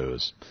talking to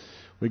us.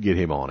 We get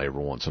him on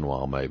every once in a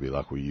while, maybe,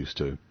 like we used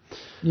to.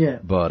 Yeah.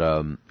 But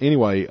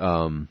anyway,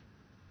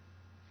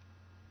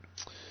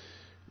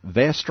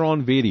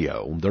 Vestron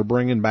Video, they're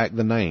bringing back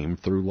the name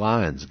through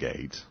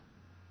Lionsgate,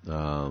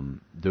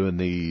 doing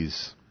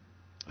these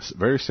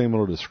very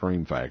similar to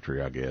Scream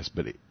Factory, I guess,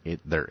 but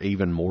they're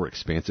even more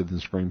expensive than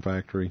Scream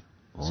Factory.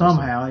 Honestly.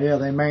 Somehow, yeah,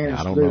 they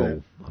managed to do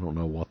it. I don't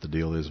know what the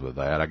deal is with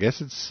that. I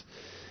guess it's,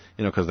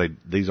 because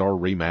these are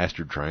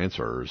remastered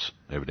transfers,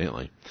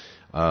 evidently.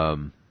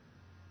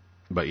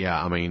 But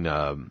yeah, I mean,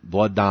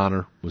 Blood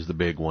Diner was the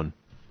big one,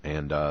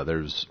 and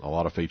there's a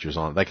lot of features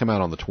on it. They come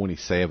out on the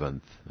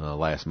 27th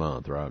last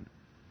month, right?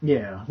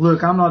 Yeah.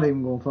 Look, I'm not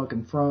even gonna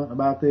fucking front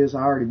about this. I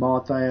already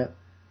bought that.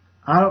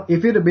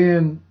 If it had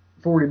been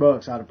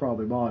 $40, I'd have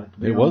probably bought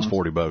it. It was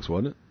 $40,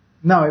 wasn't it?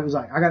 No, it was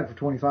I got it for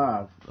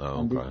 $25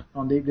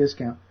 on deep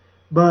discount.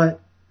 But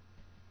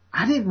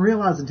I didn't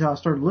realize until I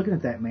started looking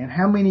at that, man,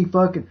 how many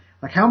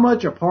how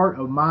much a part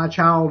of my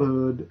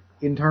childhood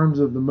in terms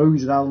of the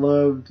movies that I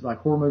loved, like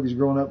horror movies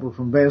growing up, were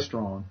from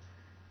Vestron.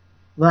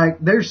 Like,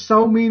 there's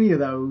so many of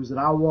those that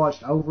I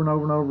watched over and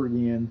over and over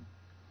again.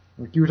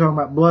 Like you were talking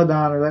about Blood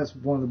Diner, that's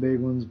one of the big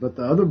ones. But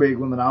the other big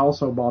one that I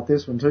also bought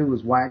this one too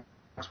was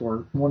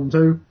Waxwork 1 and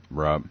 2.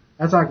 Right.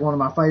 That's like one of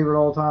my favorite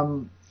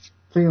all-time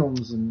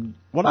films, and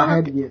I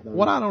had to get those.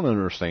 What I don't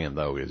understand,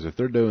 though, is if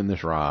they're doing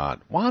this right,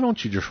 why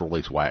don't you just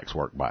release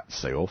Waxwork by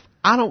itself?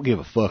 I don't give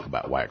a fuck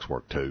about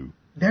Waxwork 2.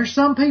 There's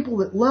some people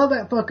that love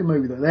that fucking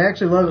movie, though. They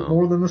actually love it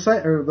more than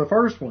the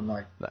first one.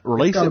 Like,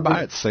 release it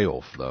by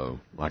itself, though.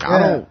 Like,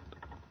 I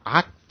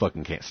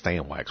fucking can't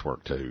stand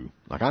Waxwork 2.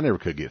 Like, I never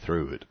could get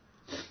through it.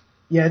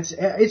 Yeah,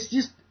 it's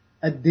just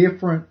a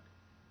different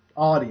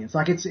audience.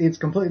 Like, it's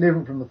completely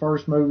different from the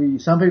first movie.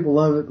 Some people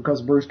love it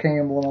because of Bruce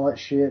Campbell and all that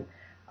shit.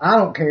 I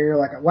don't care.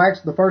 Like,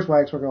 the first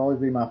Waxwork will always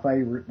be my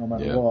favorite, no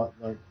matter what.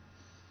 Like,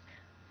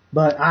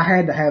 but I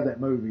had to have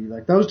that movie.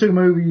 Like, those two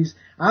movies,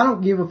 I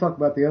don't give a fuck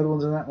about the other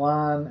ones in that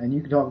line, and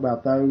you can talk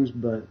about those,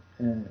 but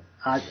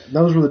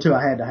those were the two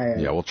I had to have.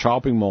 Yeah, well,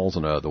 Chopping Mall's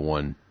another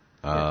one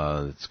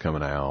that's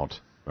coming out.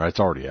 Or it's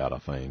already out, I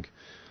think.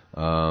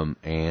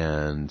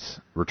 And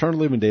Return of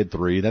the Living Dead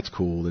 3, that's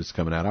cool. It's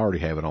coming out. I already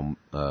have it on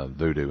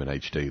Vudu in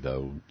HD,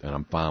 though, and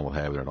I'm fine with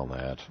having it on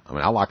that. I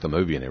mean, I like the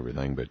movie and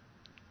everything, but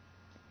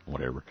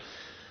whatever.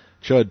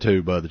 Chud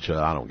 2, Bud the Chud,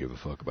 I don't give a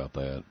fuck about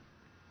that.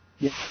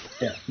 Yeah,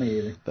 me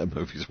either. That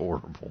movie's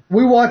horrible.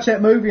 We watched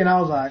that movie, and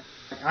I was like,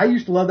 I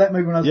used to love that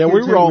movie when I was a kid,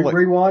 we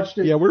rewatched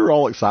it. Yeah, we were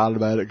all excited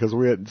about it because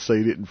we hadn't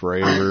seen it in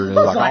forever. And it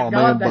was like, oh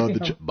man, Bud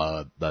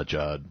the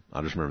Chud.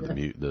 I just remember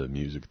the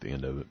music at the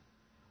end of it.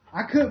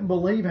 I couldn't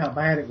believe how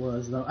bad it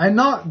was, though. And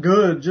not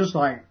good, just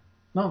like,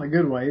 not in a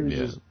good way. It was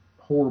just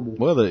horrible.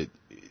 Well,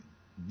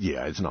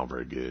 it's not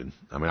very good.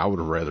 I mean, I would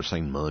have rather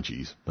seen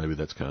Munchies. Maybe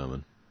that's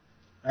coming.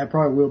 That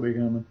probably will be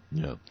coming.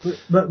 Yeah.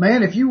 But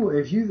man, if you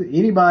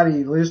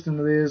anybody listening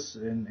to this,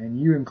 and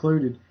you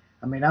included,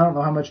 I mean, I don't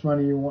know how much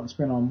money you want to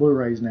spend on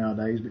Blu-rays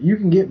nowadays, but you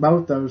can get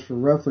both those for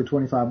roughly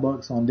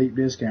 $25 on deep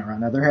discount right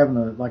now. They're having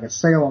a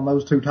sale on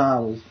those two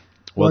titles.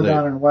 Blood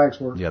Diner and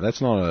Waxwork. Yeah,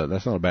 that's not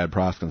a bad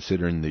price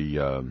considering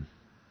the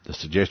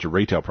suggested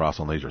retail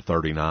price on these are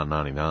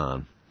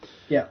 $39.99.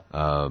 Yeah.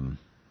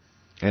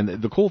 And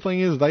the cool thing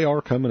is they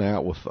are coming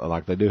out with,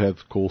 like, they do have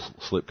cool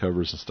slip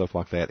covers and stuff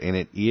like that, and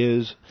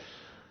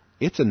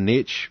it's a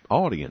niche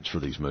audience for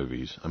these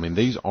movies. I mean,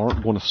 these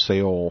aren't going to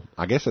sell.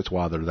 I guess that's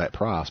why they're that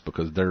price,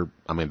 because they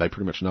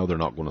pretty much know they're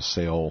not going to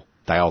sell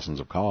thousands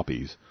of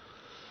copies.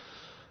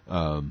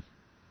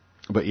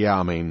 But yeah,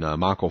 I mean,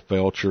 Michael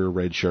Felcher,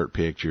 Red Shirt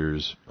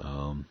Pictures.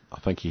 I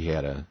think he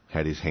had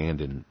his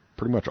hand in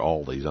pretty much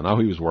all these. I know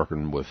he was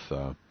working with.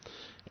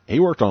 He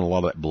worked on a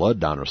lot of that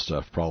Blood Diner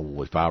stuff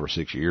probably 5 or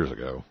 6 years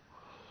ago.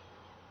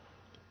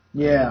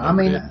 Yeah,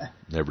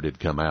 never did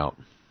come out.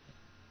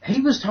 He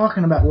was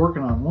talking about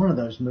working on one of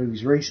those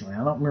movies recently.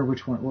 I don't remember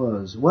which one it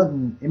was.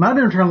 It might have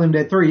been Return of the Living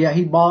Dead 3. Yeah,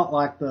 he bought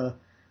like the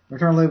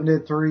Return of the Living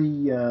Dead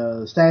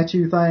 3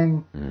 statue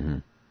thing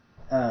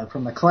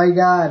from the clay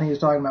guy, and he was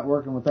talking about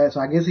working with that.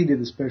 So I guess he did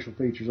the special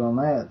features on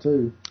that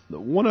too.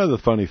 One other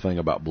funny thing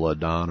about Blood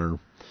Diner,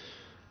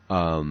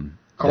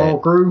 Carl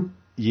Crew.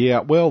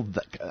 Yeah, well,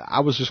 I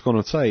was just going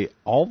to say,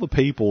 all the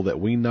people that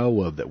we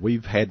know of that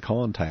we've had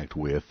contact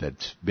with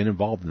that's been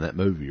involved in that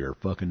movie are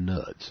fucking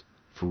nuts.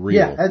 For real.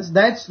 Yeah,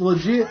 that's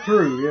legit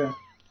true, yeah.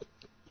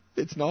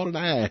 It's not an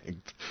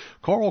act.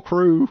 Carl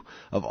Crew,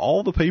 of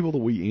all the people that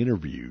we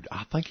interviewed,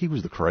 I think he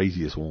was the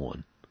craziest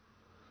one.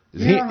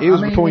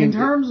 In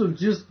terms of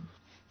just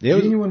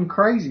genuine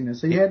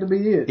craziness, he had to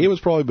be it. It was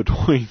probably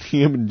between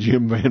him and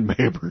Jim Van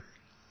Mabber.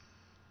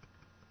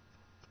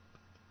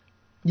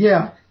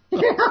 Yeah.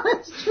 Yeah,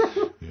 that's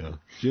true. Yeah.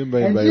 Jim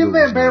Van And Baber Jim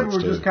Van Baber nuts,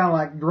 was too. just kind of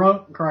like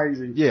drunk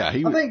crazy. Yeah,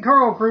 I think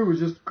Carl Crew was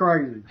just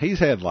crazy. he's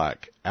had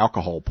like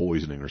alcohol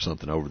poisoning or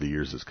something over the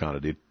years that's kind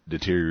of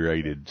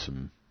deteriorated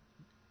some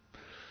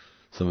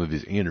of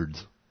his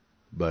innards.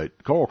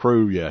 But Carl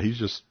Crew, yeah, he's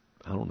just,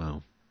 I don't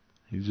know.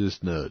 He's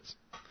just nuts.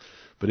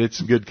 But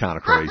it's a good kind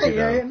of crazy, Yeah,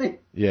 though. isn't he?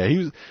 Yeah, he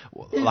was,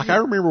 like, I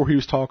remember where he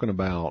was talking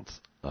about,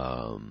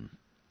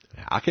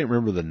 I can't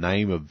remember the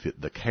name of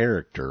the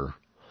character,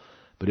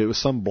 but it was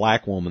some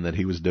black woman that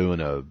he was doing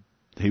a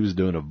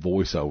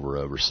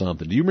voiceover of or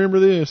something. Do you remember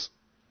this?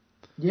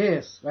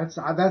 Yes, that's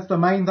the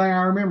main thing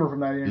I remember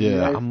from that interview.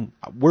 Yeah,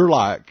 we're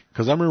like,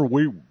 cause I remember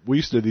we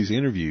used to do these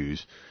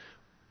interviews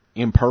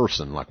in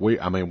person, like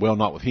well,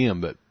 not with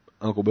him, but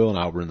Uncle Bill and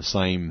I were in the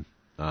same,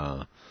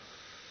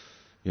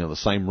 the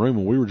same room,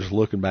 and we were just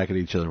looking back at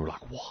each other and we're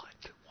like, what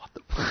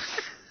the fuck?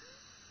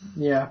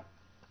 Yeah.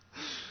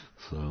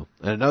 So,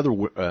 and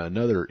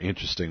another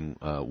interesting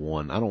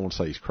one, I don't want to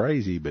say he's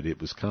crazy, but it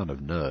was kind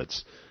of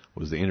nuts,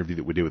 was the interview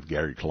that we did with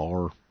Gary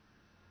Clark.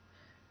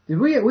 Did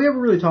we ever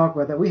really talk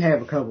about that? We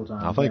have a couple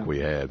times. I think we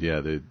have,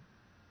 yeah.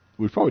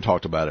 We've probably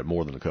talked about it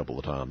more than a couple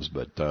of times,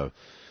 but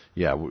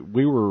yeah,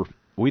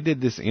 we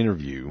did this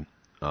interview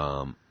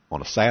on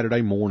a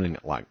Saturday morning,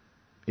 like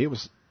it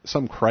was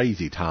some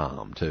crazy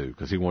time too,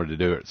 because he wanted to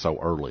do it so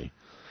early.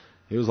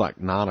 It was like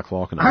 9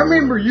 o'clock in the morning. I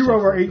remember you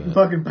over eating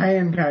fucking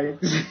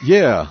pancakes.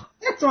 Yeah.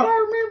 That's what I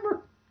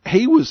remember.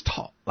 He was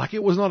like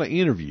it was not an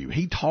interview.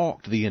 He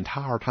talked the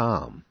entire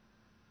time.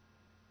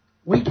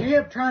 We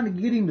kept trying to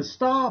get him to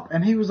stop,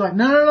 and he was like,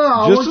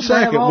 no, Just a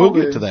second. We'll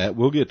get to that.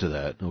 We'll get to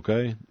that.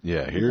 Okay.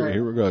 Yeah. Here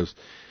it goes.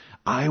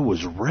 I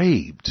was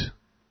raped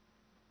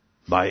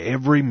by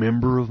every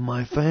member of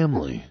my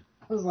family.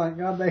 I was like,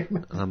 God damn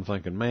it. And I'm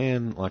thinking,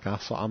 man, like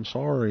I'm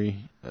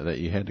sorry that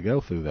you had to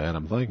go through that.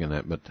 I'm thinking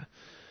that, but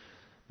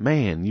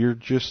man,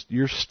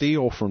 you're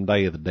still from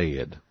Day of the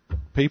Dead.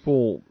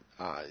 People,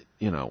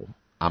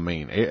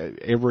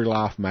 every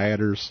life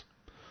matters.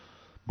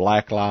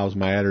 Black lives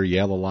matter,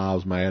 yellow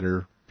lives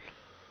matter,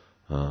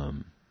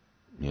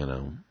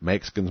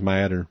 Mexicans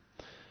matter,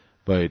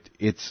 but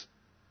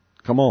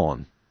come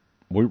on,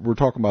 we're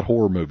talking about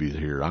horror movies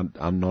here.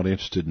 I'm not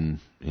interested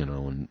in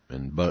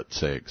butt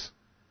sex.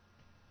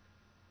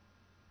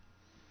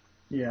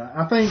 Yeah,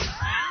 I think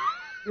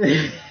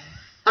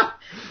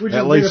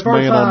at least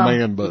man on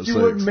man butt sex.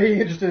 You wouldn't be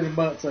interested in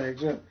butt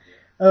sex. Yeah.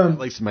 At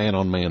least man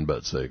on man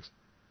butt sex.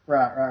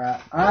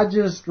 Right. I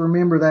just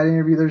remember that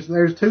interview.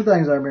 There's two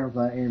things I remember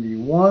from that interview.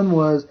 One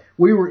was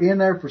we were in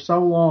there for so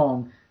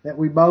long that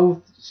we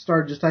both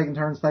started just taking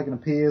turns taking a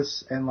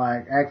piss and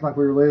like acting like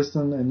we were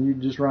listening, and you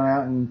just run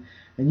out and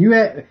you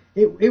had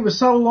it was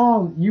so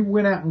long. You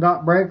went out and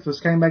got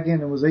breakfast, came back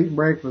in and was eating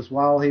breakfast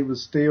while he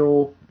was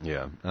still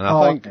and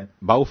I think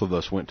both of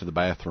us went to the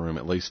bathroom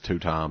at least 2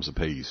 times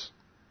apiece.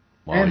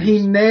 And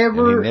he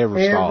never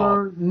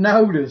ever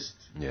noticed.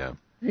 Yeah.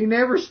 He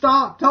never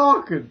stopped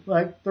talking.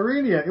 Like,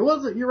 Therinia,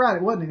 you're right,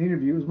 it wasn't an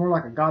interview. It was more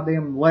like a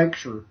goddamn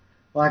lecture.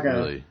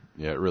 It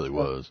really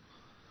was.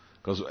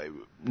 Because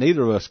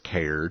neither of us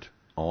cared,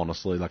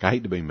 honestly. Like, I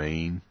hate to be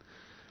mean,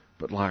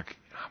 but like,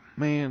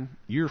 man,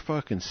 you're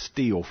fucking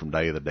still from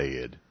Day of the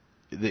Dead.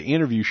 The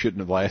interview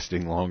shouldn't have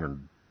lasted any longer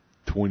than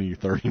 20 or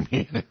 30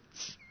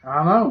 minutes.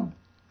 I know.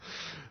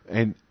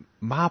 And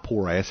my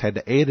poor ass had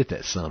to edit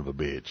that son of a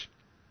bitch.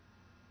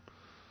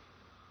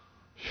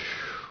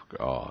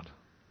 God.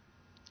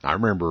 I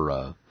remember,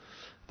 I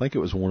think it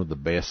was one of the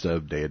best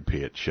of Dead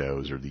Pit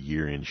shows or the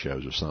year-end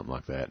shows or something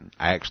like that. And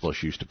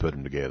Axlis used to put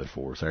them together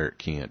for us, Eric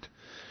Kent.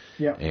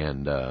 Yeah.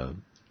 And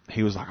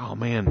he was like, oh,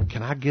 man,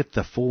 can I get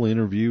the full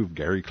interview of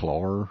Gary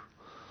Clark?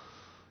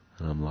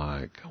 And I'm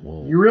like,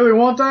 well. You really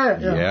want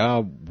that?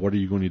 Yeah, what are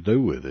you going to do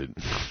with it?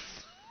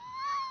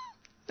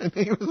 And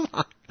he was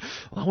like,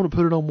 well, I want to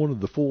put it on one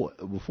of the full.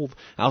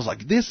 I was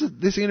like, this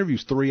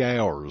interview's 3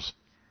 hours.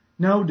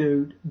 No,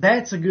 dude,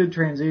 that's a good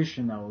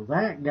transition, though.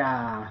 That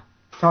guy,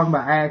 talking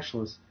about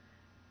Axlis,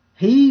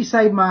 he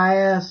saved my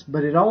ass,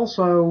 but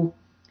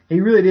he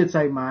really did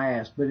save my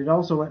ass, but it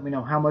also let me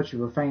know how much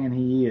of a fan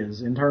he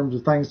is in terms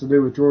of things to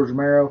do with George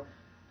Romero.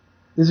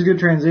 This is a good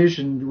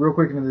transition, real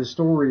quick into this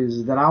story,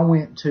 is that I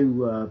went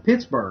to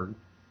Pittsburgh.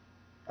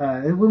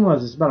 When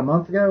was this? About a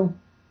month ago?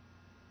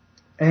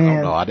 And, I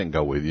don't know, I didn't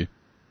go with you.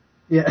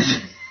 Yeah,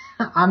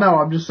 I know,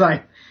 I'm just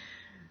saying.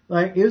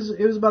 Like, it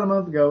was about a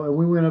month ago, and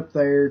we went up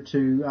there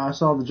I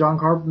saw the John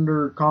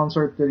Carpenter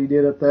concert that he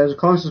did up there. It was the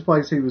closest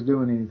place he was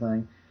doing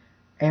anything.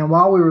 And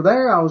while we were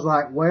there, I was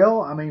like,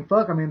 well, I mean,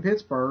 fuck, I'm in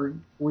Pittsburgh.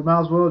 We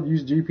might as well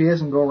use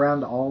GPS and go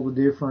around to all the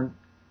different,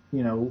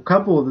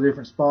 couple of the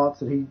different spots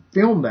that he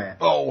filmed at.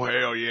 Oh,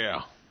 hell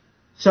yeah.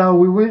 So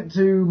we went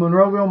to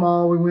Monroeville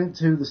Mall, we went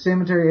to the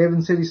cemetery,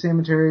 Evans City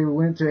Cemetery, we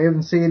went to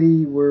Evans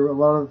City where a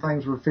lot of the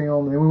things were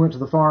filmed, and then we went to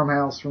the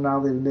farmhouse from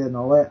Now Living Dead and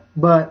all that.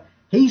 But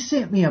he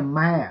sent me a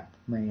map,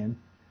 man.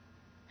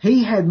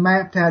 He had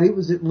mapped out, it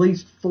was at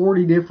least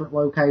 40 different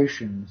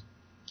locations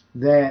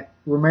that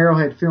Romero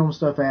had filmed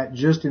stuff at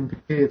just in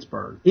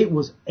Pittsburgh. It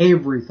was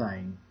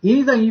everything.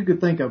 Anything you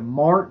could think of.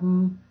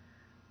 Martin,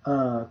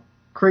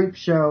 Creep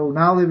Show,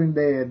 Night of the Living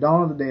Dead,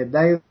 Dawn of the Dead,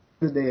 Day of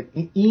the Dead,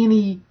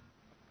 any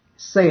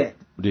set.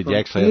 Did you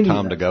actually have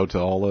time to go to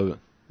all of it?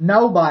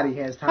 Nobody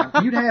has time.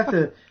 You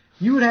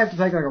would have to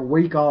take like a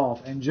week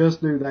off and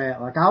just do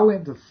that. Like I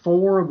went to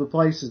 4 of the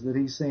places that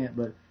he sent,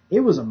 but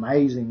it was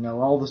amazing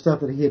though, all the stuff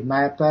that he had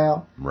mapped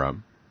out. Right.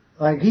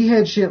 Like he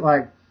had shit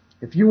like,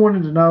 if you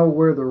wanted to know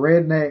where the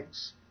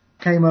rednecks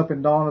came up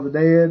in Dawn of the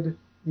Dead,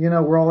 you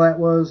know, where all that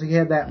was, he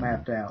had that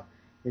mapped out.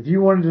 If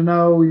you wanted to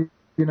know,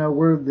 you know,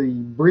 where the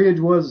bridge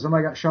was that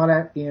somebody got shot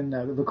at in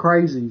The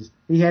Crazies,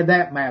 he had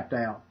that mapped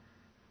out.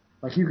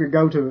 Like you could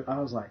go to it. I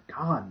was like,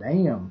 God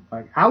damn.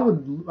 Like I'd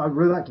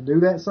really like to do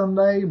that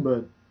someday,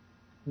 but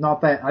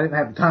not that. I didn't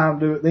have the time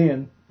to do it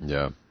then.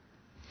 Yeah.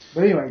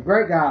 But anyway,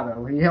 great guy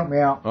though. He helped me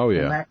out. Oh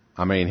yeah.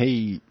 I mean,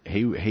 he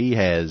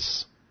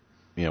has,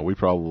 you know, we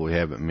probably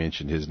haven't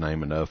mentioned his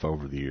name enough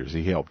over the years.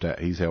 He's helped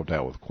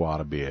out with quite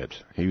a bit.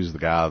 He was the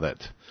guy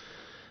that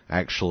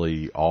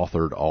actually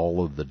authored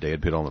all of the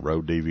Dead Pit on the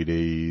Road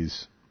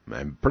DVDs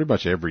and pretty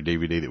much every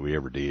DVD that we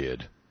ever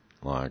did.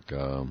 Like,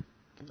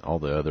 all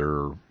the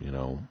other, you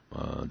know,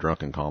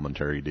 drunken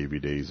commentary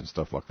DVDs and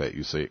stuff like that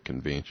you see at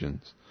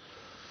conventions.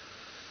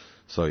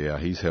 So yeah,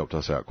 he's helped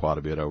us out quite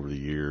a bit over the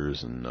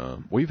years,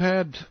 and we've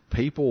had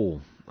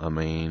people, I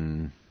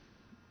mean,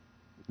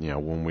 you know,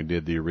 when we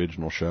did the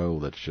original show,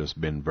 that's just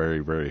been very,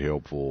 very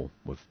helpful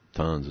with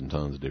tons and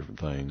tons of different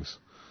things.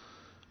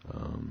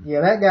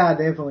 Yeah, that guy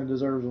definitely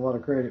deserves a lot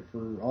of credit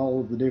for all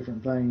of the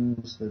different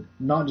things that,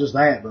 not just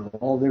that, but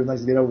all the different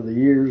things he did over the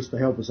years to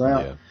help us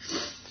out. Yeah.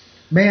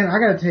 Man, I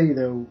gotta tell you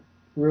though,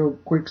 real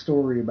quick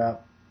story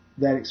about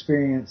that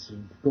experience of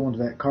going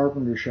to that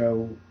Carpenter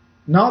show.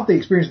 Not the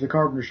experience of the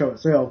Carpenter show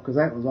itself, because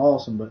that was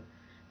awesome, but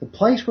the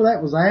place where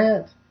that was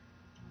at,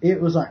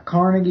 it was like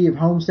Carnegie of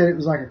Homestead. It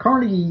was like a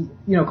Carnegie,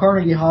 you know,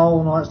 Carnegie Hall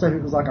and all that stuff.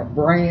 It was like a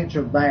branch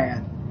of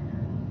that.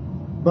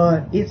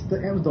 But it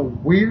was the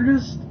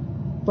weirdest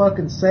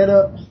fucking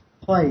setup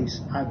place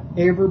I've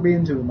ever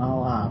been to in my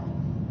life.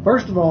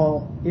 First of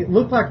all, it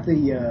looked like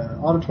the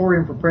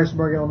auditorium for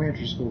Prestonburg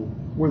Elementary School,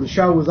 where the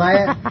show was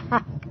at.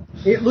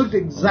 It looked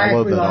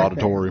exactly like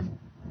auditorium.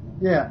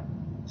 That. Yeah.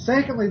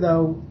 Secondly,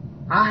 though,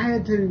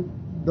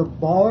 the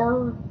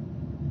bar,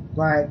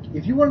 like,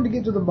 if you wanted to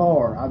get to the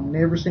bar, I've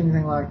never seen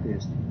anything like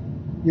this.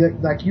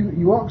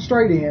 You walk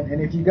straight in,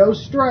 and if you go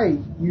straight,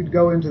 you'd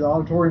go into the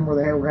auditorium where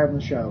they were having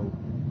the show.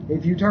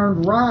 If you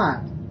turned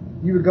right,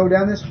 you would go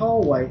down this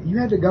hallway. You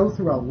had to go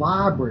through a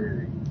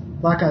library,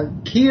 like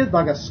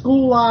a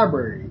school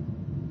library.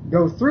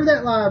 Go through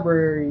that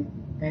library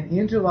and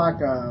into like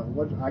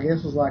what I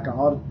guess was like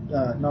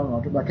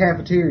a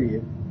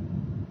cafeteria.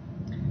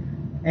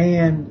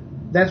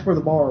 And that's where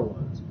the bar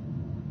was.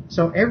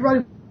 So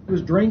everybody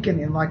was drinking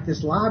in like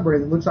this library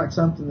that looks like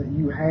something that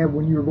you had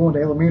when you were going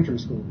to elementary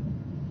school.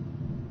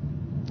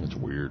 That's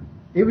weird.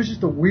 It was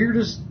just the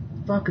weirdest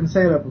fucking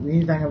setup of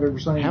anything I've ever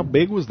seen. How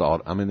big was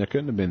the I mean, there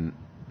couldn't have been...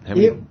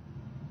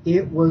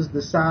 It was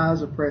the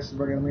size of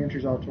Prestonburg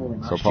Elementary's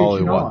auditorium. So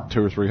probably, what,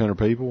 200 or 300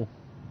 people?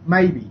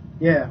 Maybe,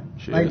 yeah.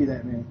 Shit. Maybe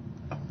that many.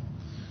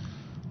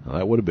 Well,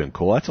 that would have been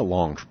cool. That's a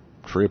long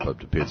trip up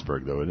to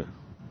Pittsburgh, though, isn't it?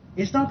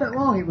 It's not that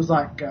long. It was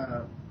like,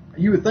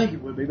 you would think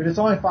it would be, but it's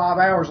only 5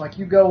 hours. Like,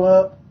 you go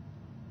up,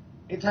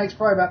 it takes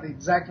probably about the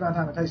exact amount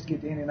of time it takes to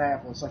get to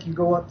Indianapolis. Like, you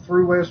go up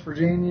through West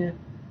Virginia.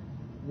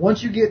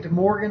 Once you get to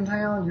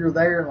Morgantown, you're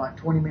there in like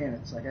 20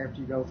 minutes, like after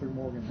you go through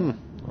Morgantown.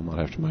 I might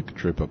have to make a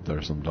trip up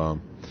there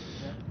sometime.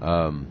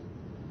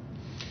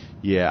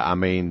 Yeah, I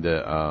mean,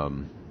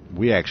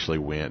 we actually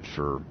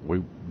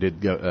we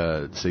did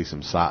go see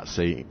some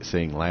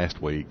sightseeing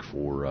last week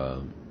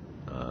for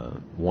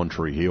One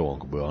Tree Hill,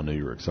 Uncle Bill. I knew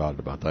you were excited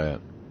about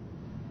that.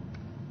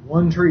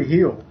 One Tree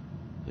Hill?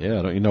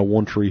 Yeah, don't you know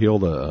One Tree Hill,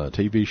 the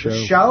TV show?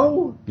 The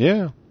show?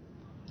 Yeah.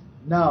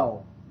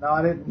 No,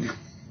 I didn't.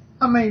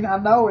 I mean, I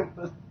know it,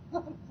 but...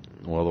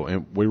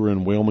 Well, we were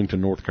in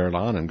Wilmington, North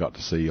Carolina, and got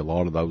to see a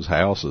lot of those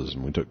houses,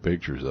 and we took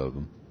pictures of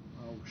them.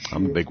 Oh, shit.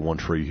 I'm a big One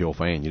Tree Hill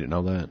fan. You didn't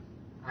know that?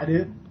 I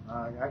did.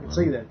 I can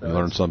see that, though. You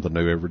learn something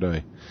new every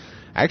day.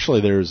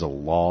 Actually, there's a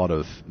lot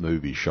of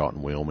movies shot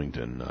in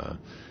Wilmington.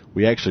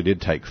 We actually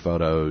did take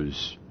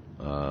photos.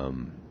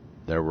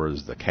 There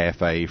was the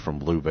cafe from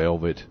Blue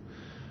Velvet.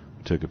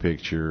 We took a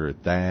picture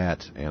at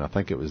that, and I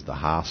think it was the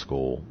high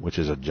school, which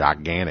is a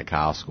gigantic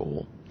high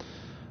school.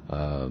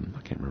 I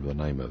can't remember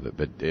the name of it,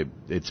 but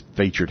it's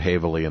featured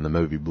heavily in the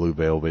movie Blue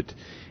Velvet.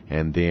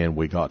 And then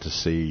we got to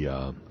see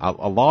a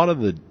lot of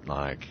the,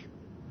 like,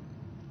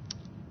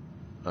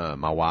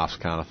 my wife's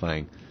kind of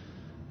thing,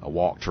 A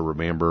Walk to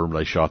Remember.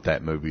 They shot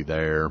that movie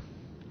there.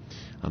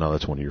 I know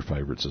that's one of your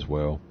favorites as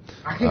well.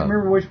 I can't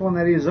remember which one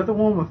that is. Is that the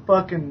one with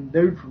fucking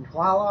dude from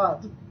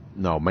Twilight?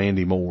 No,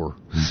 Mandy Moore.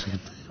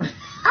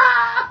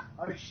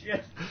 Oh,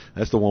 shit.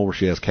 That's the one where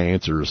she has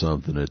cancer or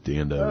something at the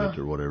end of it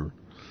or whatever.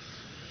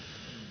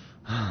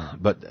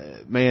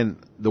 But, man,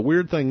 the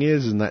weird thing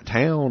is, in that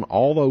town,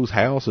 all those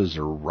houses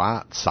are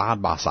right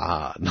side by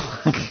side.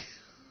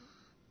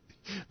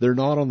 They're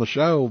not on the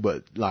show,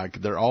 but,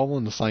 like, they're all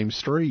on the same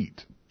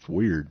street. It's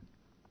weird.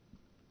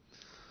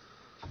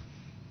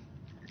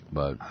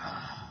 But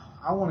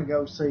I want to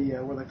go see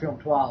where they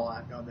filmed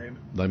Twilight. Goddamn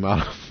it! they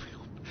might have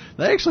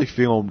they actually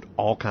filmed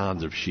all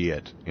kinds of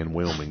shit in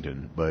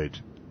Wilmington, but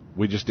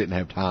we just didn't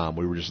have time.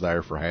 We were just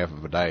there for half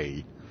of a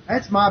day.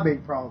 That's my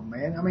big problem,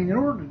 man. I mean, in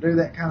order to do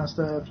that kind of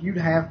stuff, you'd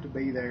have to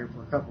be there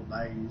for a couple of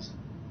days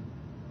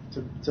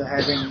to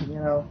have any,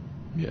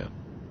 Yeah.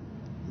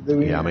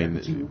 Yeah, I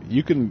mean,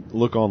 you can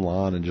look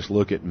online and just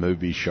look at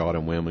movies shot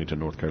in Wilmington,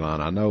 North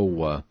Carolina. I know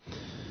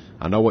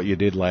what you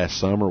did last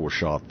summer was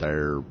shot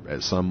there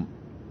at some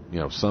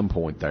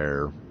point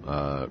there.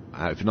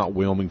 If not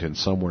Wilmington,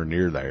 somewhere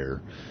near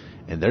there.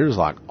 And there's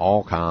like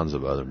all kinds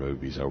of other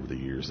movies over the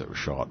years that were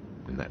shot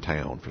in that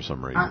town for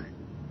some reason.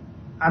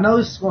 I know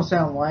this is going to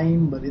sound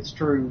lame, but it's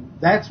true.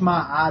 That's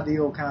my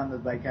ideal kind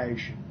of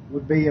vacation.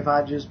 Would be if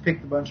I just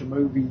picked a bunch of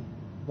movie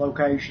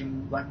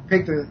location, like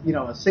picked a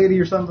city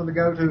or something to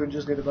go to and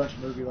just did a bunch of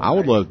movie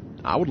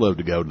locations. I would love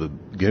to go to the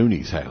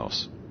Goonies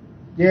house.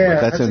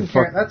 Yeah, that's in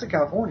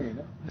California, isn't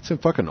it? That's in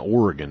fucking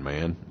Oregon,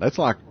 man. That's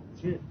like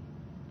shit.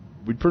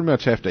 We'd pretty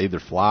much have to either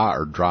fly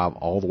or drive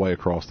all the way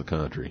across the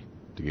country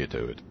to get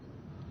to it.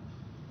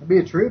 It'd be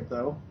a trip,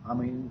 though. I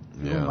mean,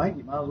 if you want to make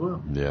it, might as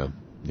well.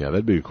 Yeah,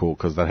 that'd be cool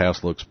because that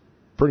house looks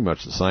pretty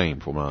much the same,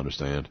 from what I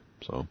understand.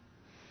 So.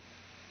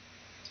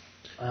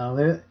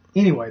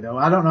 Anyway, though,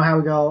 I don't know how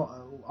we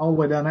go all the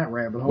way down that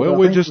rabbit hole.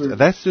 Well,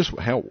 that's just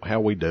how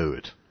we do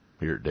it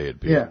here at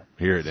Dead Pit. Yeah.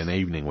 Here at An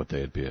Evening with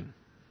Dead Pit.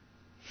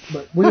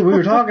 But we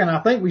were talking,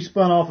 I think we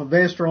spun off of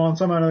Vestron,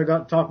 somebody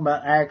got talking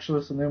about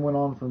Axis and then went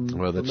on from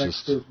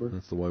that's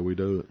the way we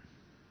do it.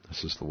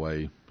 That's just the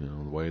way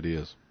it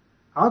is.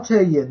 I'll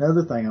tell you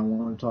another thing I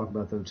wanted to talk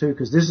about, though, too,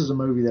 because this is a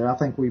movie that I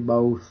think we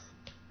both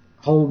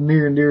hold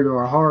near and dear to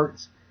our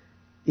hearts,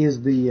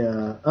 is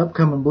the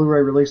upcoming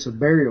Blu-ray release of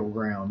Burial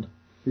Ground.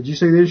 Did you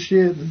see this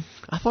shit?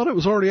 I thought it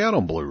was already out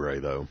on Blu-ray,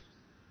 though.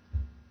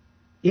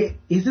 Is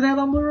it out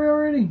on Blu-ray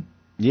already?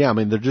 Yeah, I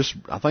mean,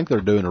 I think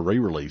they're doing a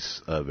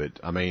re-release of it.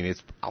 I mean,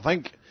 I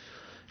think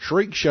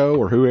Shriek Show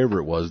or whoever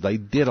it was, they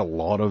did a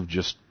lot of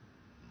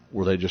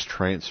where they just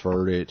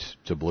transferred it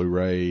to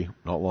Blu-ray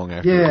not long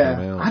after it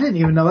came out. I didn't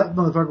even know that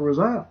motherfucker was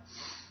out.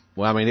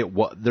 Well, I mean,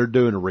 they're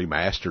doing a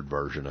remastered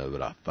version of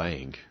it, I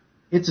think.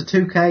 It's a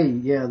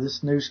 2K,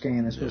 this new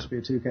scan is supposed to be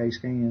a 2K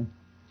scan.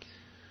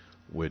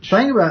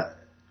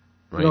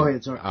 Go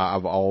ahead, sorry.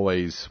 I've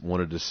always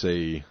wanted to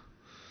see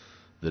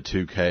the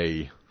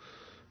 2K,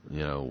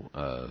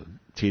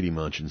 titty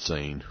munching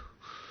scene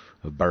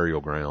of Burial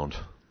Ground.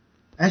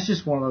 That's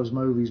just one of those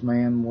movies,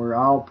 man, where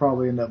I'll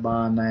probably end up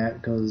buying that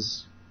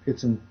because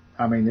it's an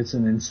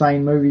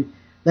insane movie.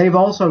 They've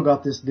also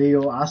got this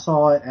deal. I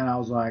saw it and I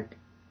was like,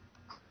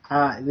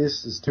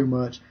 this is too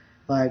much.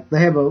 Like,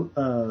 they have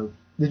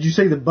did you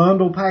see the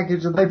bundle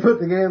package that they put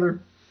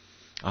together?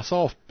 I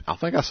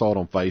think I saw it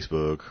on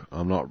Facebook.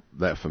 I'm not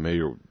that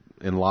familiar.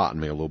 Enlighten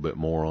me a little bit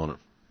more on it.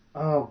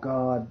 Oh,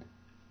 God.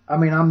 I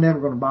mean, I'm never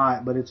going to buy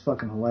it, but it's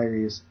fucking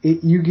hilarious.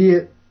 You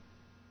get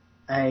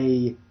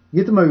the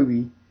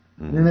movie,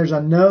 and then there's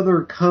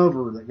another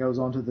cover that goes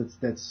onto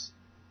that's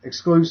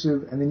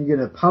exclusive, and then you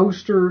get a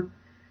poster,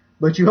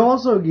 but you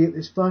also get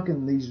like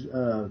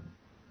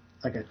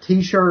a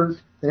t-shirt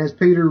that has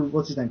Peter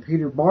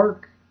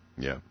Bark?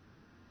 Yeah.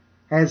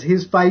 Has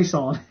his face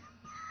on it.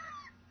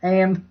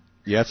 And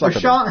it's like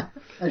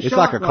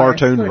a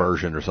cartoon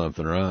version or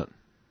something, right?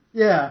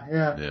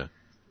 Yeah.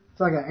 It's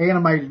like an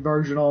animated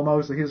version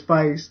almost of his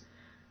face.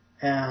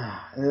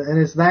 And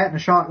it's that and a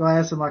shot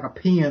glass and like a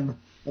pen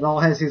that all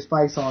has his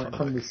face on it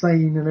from the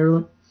scene and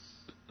everything.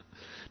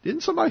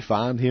 Didn't somebody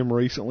find him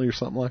recently or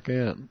something like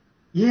that?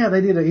 Yeah,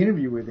 they did an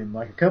interview with him,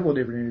 like a couple of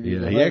different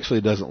interviews. Yeah, he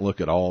actually doesn't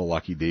look at all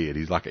like he did.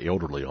 He's like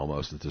elderly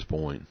almost at this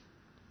point.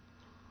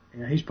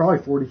 Yeah, he's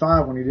probably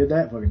 45 when he did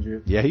that fucking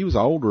shit. Yeah, he was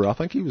older. I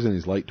think he was in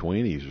his late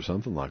 20s or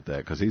something like that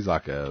because he's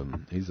like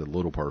he's a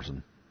little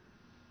person.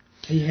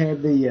 He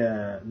had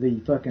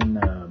the fucking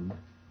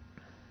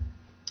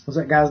what's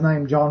that guy's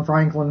name? John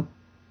Franklin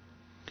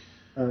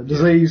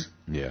disease.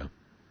 Yeah.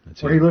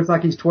 Where he looks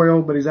like he's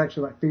 12, but he's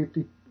actually like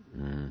 50.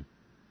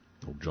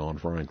 Old John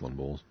Franklin,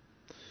 boys.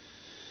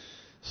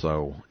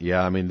 So,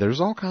 yeah, I mean, there's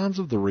all kinds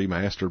of the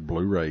remastered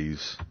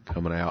Blu-rays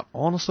coming out.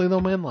 Honestly, though,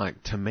 man,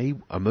 like, to me,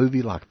 a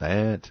movie like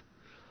that,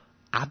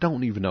 I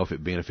don't even know if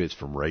it benefits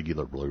from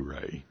regular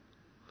Blu-ray,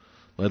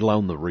 let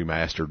alone the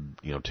remastered,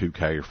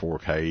 2K or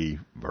 4K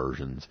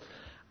versions.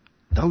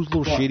 Those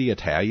little shitty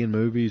Italian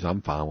movies,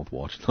 I'm fine with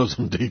watching those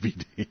on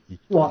DVD.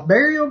 What,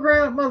 Burial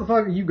Ground?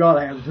 Motherfucker, you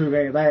gotta have a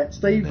 2K of that.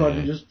 Steve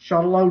fucking just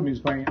shot a load in his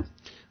pants.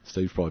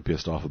 Steve's probably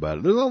pissed off about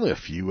it. There's only a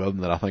few of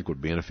them that I think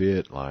would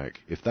benefit. Like,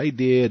 if they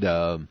did,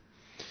 of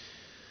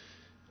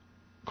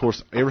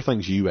course,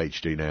 everything's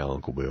UHD now,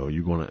 Uncle Bill.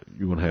 You're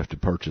gonna have to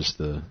purchase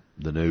the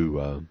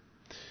new,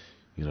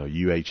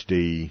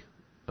 UHD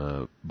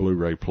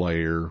Blu-ray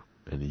player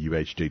and the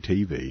UHD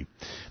TV.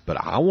 But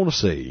I want to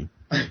see.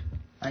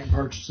 I ain't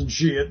purchasing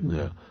shit.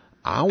 Yeah.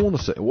 I want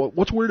to say,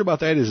 what's weird about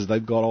that is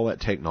they've got all that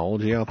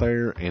technology out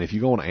there, and if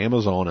you go on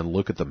Amazon and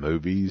look at the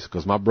movies,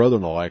 because my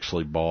brother-in-law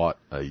actually bought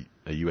a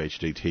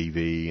UHD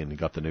TV and he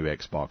got the new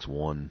Xbox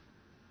One,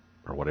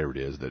 or whatever it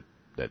is, that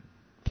that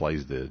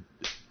plays the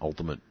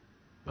ultimate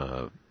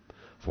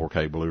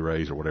 4K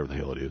Blu-rays or whatever the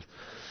hell it is.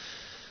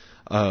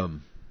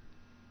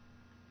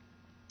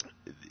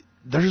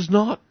 There's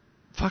not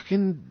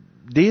fucking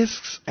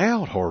discs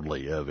out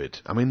hardly of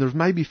it. I mean, there's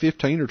maybe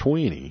 15 or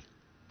 20,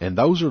 and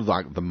those are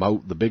like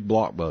the big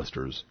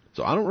blockbusters.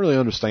 So I don't really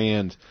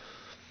understand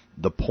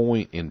the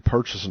point in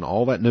purchasing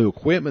all that new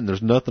equipment.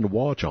 There's nothing to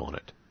watch on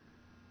it.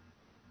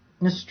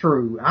 It's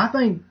true. I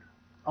think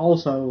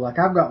also, like,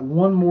 I've got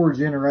one more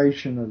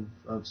generation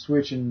of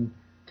switching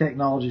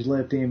technologies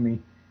left in me.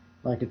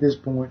 Like, at this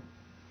point,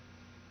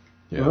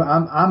 yeah.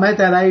 I'm at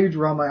that age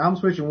where I'm like, I'm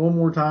switching one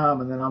more time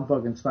and then I'm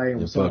fucking staying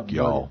with something. Fuck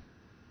y'all.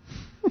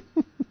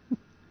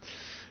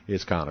 It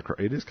is kind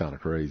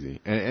of crazy.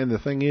 And the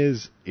thing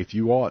is, if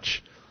you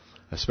watch,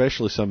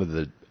 especially some of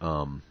the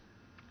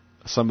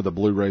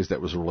Blu-rays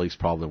that was released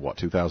probably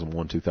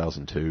 2001,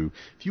 2002,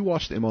 if you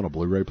watch them on a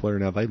Blu-ray player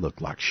now, they look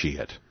like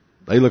shit.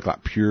 They look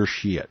like pure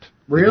shit.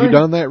 Really? Have you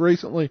done that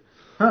recently?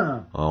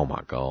 Huh. Oh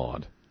my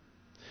God.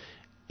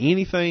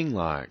 Anything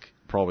like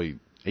probably,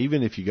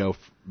 even if you go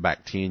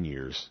back 10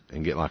 years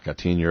and get like a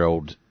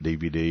 10-year-old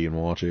DVD and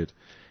watch it,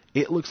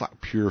 it looks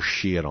like pure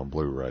shit on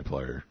Blu-ray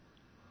player.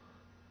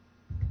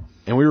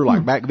 And we were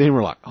like, back then we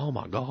were like, oh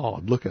my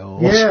God, look at all.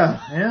 Yeah.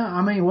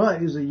 I mean, it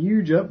was a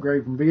huge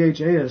upgrade from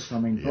VHS. I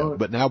mean, yeah,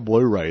 but now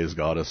Blu-ray has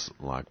got us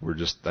like,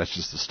 that's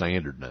just the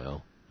standard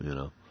now, you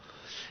know.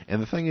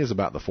 And the thing is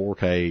about the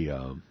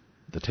 4K,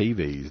 the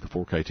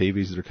 4K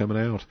TVs that are coming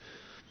out,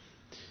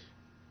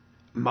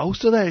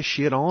 most of that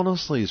shit,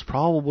 honestly, is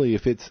probably,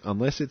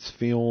 unless it's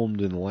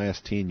filmed in the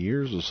last 10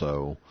 years or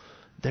so,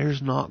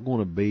 there's not going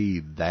to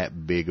be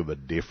that big of a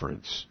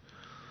difference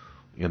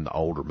in the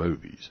older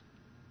movies.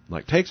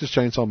 Like Texas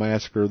Chainsaw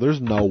Massacre,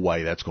 there's no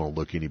way that's going to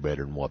look any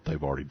better than what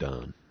they've already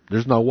done.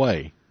 There's no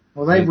way.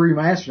 Well, they've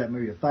remastered that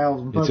movie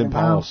 1,000 fucking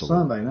times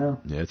Sunday now.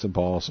 Yeah, it's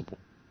impossible.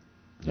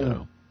 You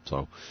know,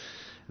 so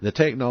the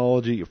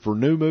technology for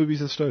new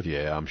movies and stuff,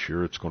 yeah, I'm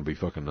sure it's going to be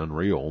fucking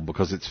unreal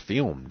because it's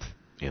filmed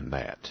in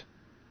that.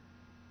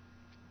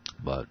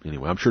 But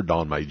anyway, I'm sure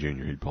Don May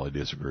Jr., he'd probably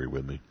disagree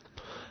with me.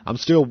 I'm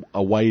still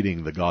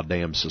awaiting the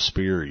goddamn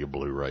Suspiria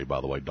Blu-ray, by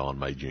the way, Don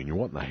May Jr.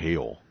 What in the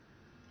hell?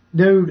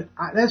 Dude,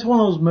 that's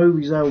one of those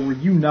movies, though, where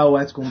you know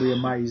that's going to be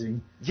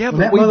amazing. Yeah, when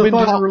but that we've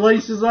motherfucker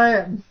releases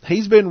that.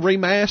 He's been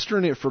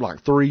remastering it for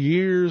like 3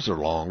 years or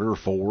longer, or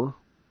 4.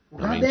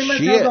 Goddamn, that's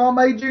how Don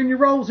May Jr.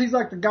 rolls. He's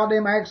like the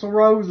goddamn Axl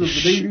Rose of the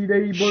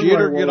DVD Blu-ray Shit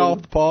or get world.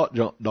 off the pot,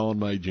 Don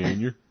May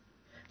Jr.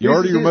 You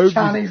already removed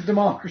Chinese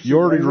democracy. You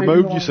already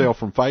removed yourself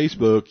from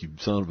Facebook, you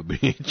son of a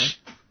bitch.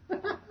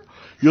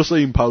 You'll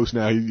see him post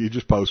now. He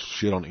just posts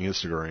shit on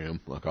Instagram.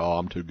 Like, oh,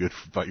 I'm too good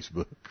for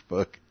Facebook.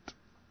 Fuck it.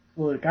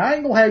 Look, I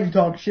ain't gonna have you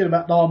talk shit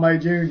about Don May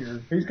Jr.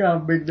 He's kind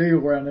of a big deal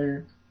around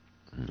here.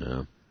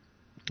 Yeah.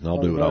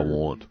 I'll do what I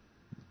want.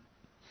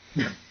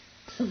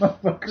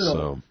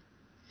 So.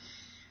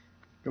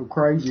 Go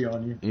crazy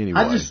on you. Anyway.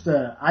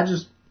 I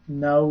just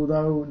know,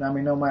 though, I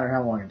mean, no matter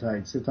how long it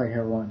takes, it'll take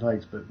however long it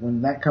takes, but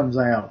when that comes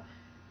out,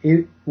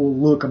 it will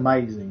look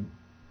amazing.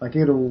 Like,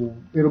 it'll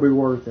be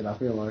worth it, I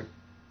feel like.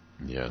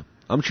 Yeah.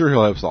 I'm sure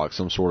he'll have like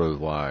some sort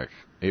of like,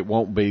 it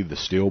won't be the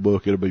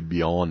Steelbook, it'll be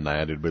beyond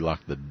that. It'll be like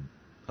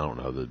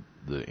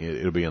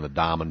it'll be in the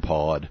Diamond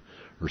Pod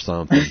or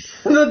something.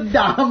 The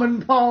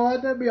Diamond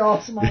Pod, that'd be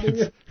awesome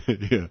idea.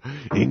 Yeah.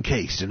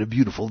 Encased in a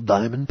beautiful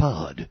diamond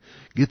pod.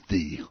 Get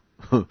the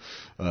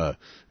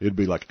it'd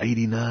be like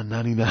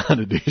 $89.99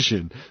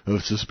 edition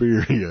of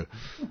Suspiria,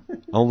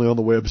 only on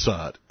the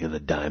website in the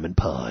Diamond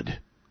Pod.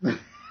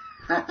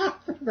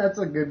 That's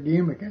a good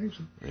gimmick,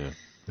 actually. Yeah.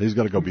 He's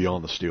got to go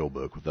beyond the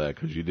Steelbook with that,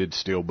 because you did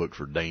Steelbook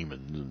for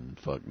Demons, and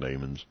fuck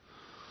Demons.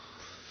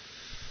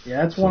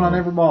 Yeah, that's one I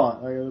never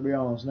bought, I gotta be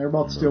honest. Never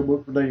bought the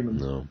Steelbook for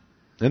Demons. No.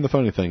 And the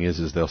funny thing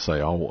is they'll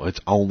say, oh, it's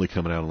only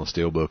coming out on the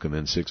Steelbook, and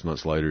then 6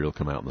 months later it'll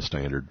come out in the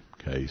standard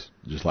case,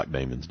 just like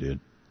Demons did.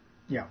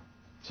 Yeah.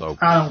 So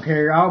I don't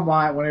care. I'll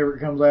buy it whenever it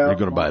comes out. You're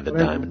going to buy the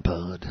Diamond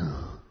Pod.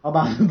 I'll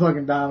buy the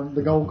fucking diamond,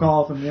 the gold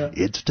coffin, yeah.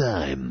 It's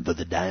time for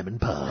the Diamond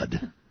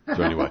Pod.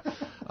 So anyway,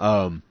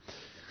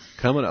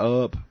 coming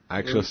up,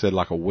 actually I said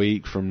like a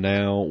week from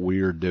now,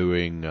 we're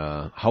doing,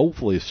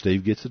 hopefully if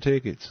Steve gets the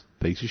tickets,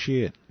 piece of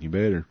shit, you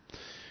better.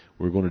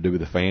 We're going to do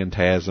the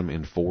Phantasm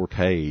in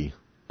 4K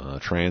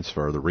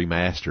transfer, the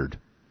remastered.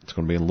 It's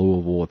going to be in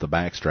Louisville at the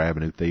Baxter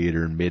Avenue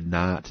Theater in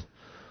midnight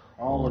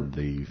on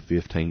the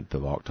 15th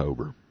of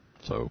October.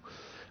 So,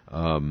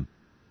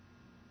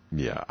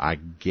 yeah, I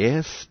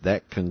guess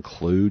that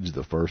concludes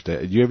the first. Do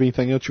you have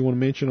anything else you want to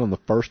mention on the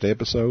first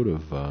episode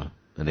of An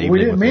Evening? We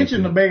didn't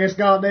mention the biggest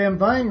goddamn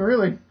thing,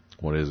 really.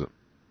 What is it?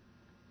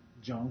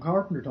 John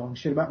Carpenter talking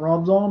shit about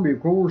Rob Zombie,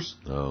 of course.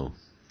 Oh,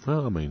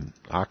 well, I mean,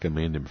 I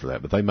commend him for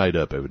that, but they made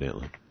up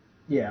evidently.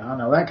 Yeah, I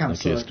know that kind of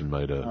stuff. Kissed and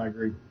made up. I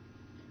agree.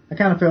 I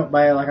kind of felt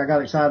bad, like I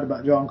got excited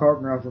about John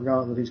Carpenter. I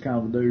forgot that he's kind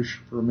of a douche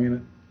for a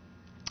minute.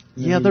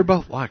 Yeah, they're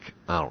both like,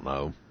 I don't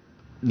know.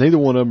 Neither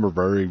one of them are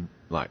very,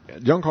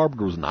 like, John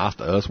Carpenter was nice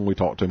to us when we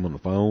talked to him on the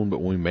phone,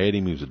 but when we met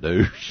him, he was a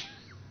douche.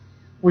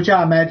 Which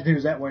I imagine he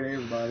was that way to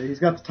everybody. He's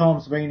got the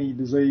Tom Savini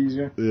disease.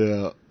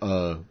 Yeah.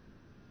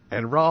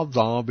 And Rob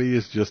Zombie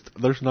is just,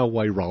 there's no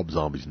way Rob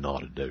Zombie's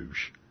not a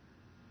douche.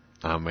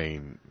 I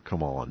mean,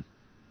 come on.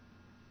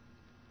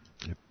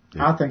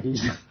 I think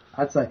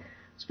I'd say,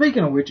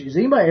 speaking of which, is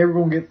anybody ever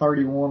going to get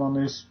 31 on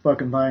this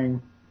fucking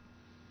thing?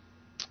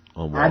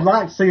 I'd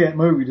like to see that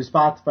movie,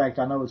 despite the fact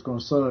I know it's going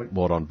to suck.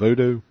 What, on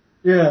Vudu?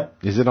 Yeah.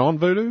 Is it on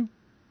Vudu?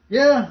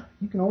 Yeah,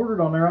 you can order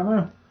it on there right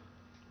now.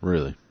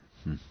 Really?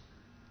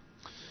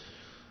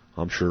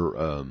 I'm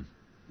sure,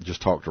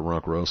 just talk to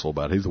Runk Russell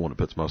about it. He's the one that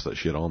puts most of that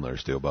shit on there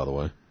still, by the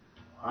way.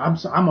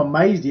 I'm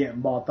amazed he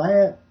hadn't bought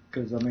that,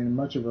 because, I mean,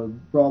 much of a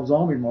Rob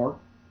Zombie mark.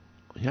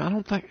 Yeah, I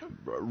don't think,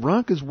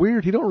 Runk is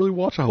weird. He don't really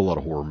watch a whole lot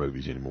of horror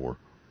movies anymore.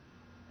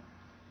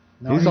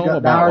 No, he's all got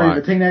about Diary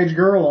of a Teenage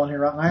Girl on here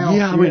right now.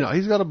 Yeah, I mean,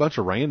 he's got a bunch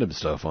of random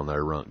stuff on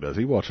there, Runk does.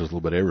 He watches a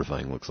little bit of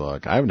everything, looks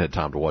like. I haven't had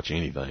time to watch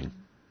anything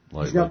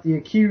lately. He's got The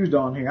Accused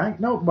on here. Ain't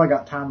nobody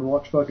got time to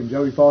watch fucking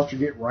Jodie Foster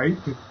get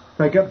raped.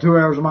 Take up 2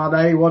 hours of my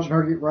day watching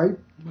her get raped.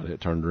 But it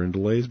turned her into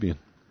lesbian.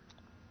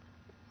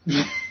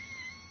 Is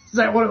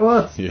that what it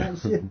was? Yeah.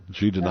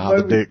 She denied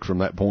the dick from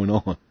that point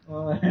on.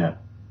 Yeah.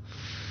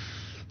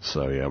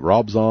 So, yeah,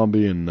 Rob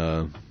Zombie and,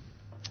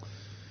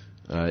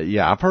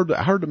 yeah, I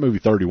heard the movie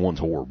 31's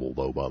horrible,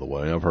 though, by the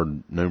way. I've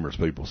heard numerous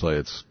people say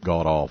it's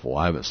god-awful.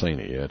 I haven't seen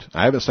it yet.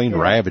 I haven't seen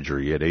Ravager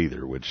yet,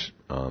 either, which,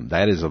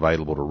 that is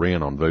available to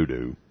rent on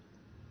Vudu.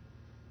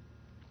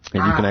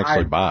 And you can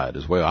actually buy it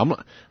as well.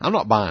 I'm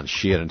not buying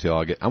shit until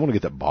I want to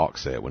get that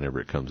box set whenever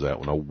it comes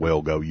out, when old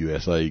Well Go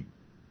USA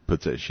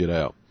puts that shit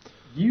out.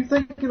 Do you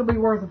think it'll be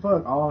worth a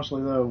fuck,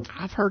 honestly, though?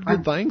 I've heard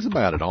good things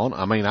about it.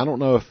 I mean, I don't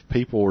know if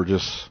people are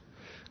just,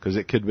 because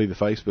it could be the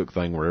Facebook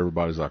thing where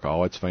everybody's like,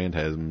 oh, it's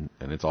Phantasm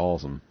and it's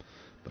awesome.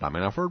 But I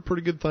mean, I've heard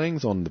pretty good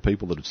things on the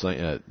people that have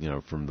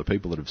seen, from the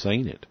people that have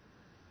seen it.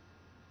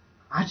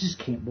 I just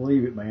can't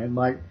believe it, man.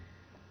 Like,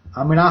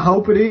 I mean, I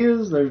hope it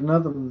is. There's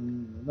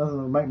nothing that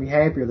would make me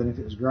happier than if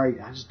it was great.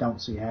 I just don't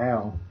see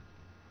how.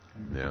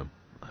 Yeah,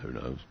 who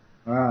knows?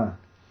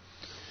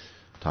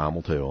 Time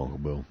will tell, Uncle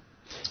Bill.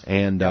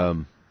 And,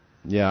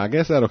 I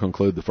guess that'll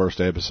conclude the first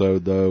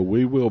episode, though.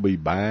 We will be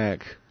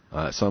back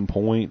at some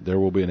point. There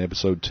will be an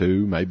episode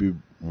 2. Maybe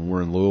when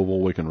we're in Louisville,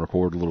 we can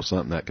record a little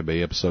something that could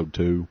be episode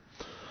 2.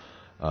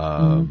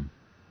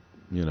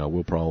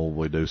 We'll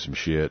probably do some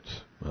shit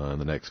in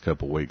the next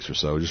couple of weeks or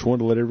so. Just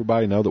wanted to let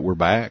everybody know that we're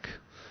back.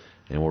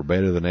 And we're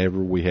better than ever.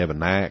 We have a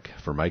knack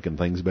for making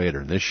things better.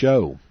 And this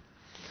show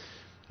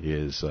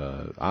is,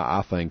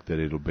 I think that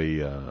it'll be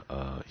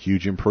a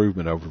huge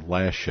improvement over the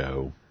last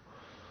show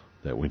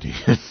that we did.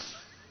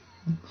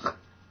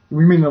 You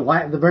mean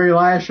the very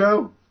last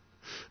show?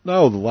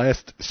 No, the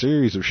last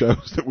series of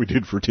shows that we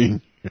did for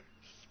 10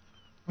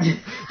 years.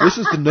 This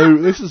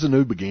is a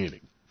new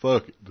beginning.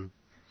 Fuck it.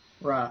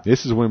 Right.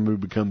 This is when we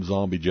become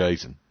Zombie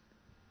Jason.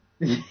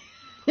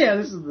 Yeah,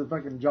 this is the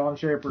fucking John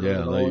Shepherd.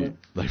 Yeah,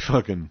 they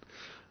fucking,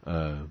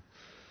 no,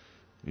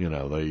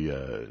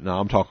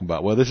 I'm talking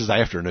about, well, this is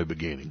after a new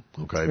beginning,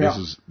 okay? Yeah.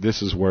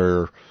 This is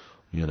where,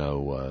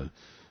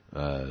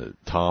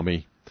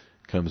 Tommy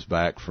comes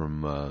back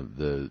from,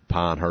 the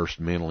Pinehurst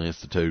Mental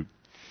Institute,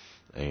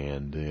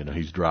 and,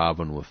 he's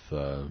driving with,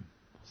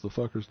 what's the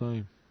fucker's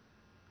name?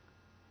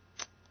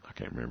 I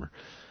can't remember.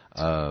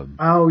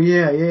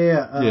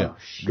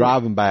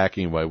 Driving back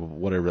anyway,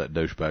 whatever that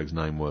douchebag's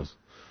name was.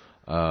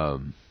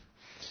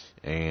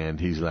 And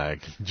he's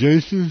like,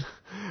 Jason,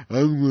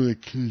 I'm gonna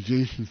kill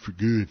Jason for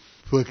good.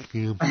 Fuck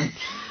him.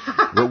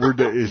 What we're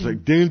doing is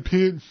like, Dan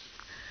Pitt,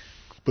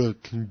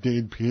 fucking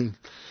Dan Pitt.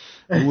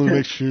 I want to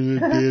make sure they're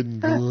dead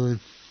and gone.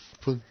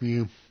 Fuck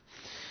him.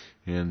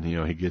 And,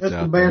 he gets That's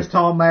out there. That's the best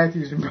Tom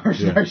Matthews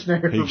impersonation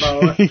ever, by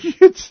the way.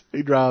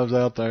 He drives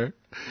out there,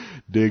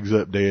 digs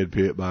up Dead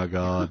Pitt, by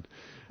God,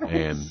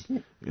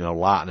 and,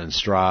 lightning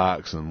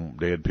strikes and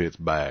Dead Pitt's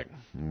back.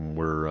 And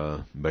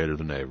we're, better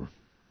than ever.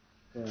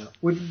 Yeah.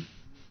 Which,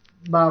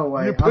 by the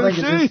way, I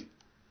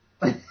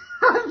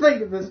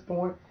think at this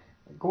point,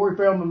 Corey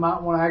Feldman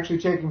might want to actually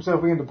check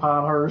himself into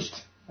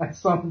Pinehurst. That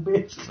son of a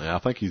bitch. Yeah, I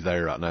think he's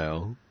there right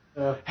now.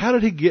 How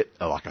did he get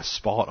a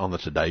spot on the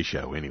Today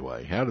Show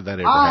anyway? How did that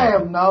ever happen? I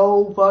have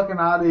no fucking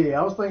idea.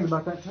 I was thinking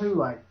about that too.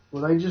 Like, they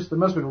must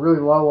have been really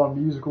low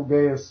on musical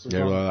guests.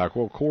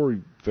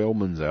 Corey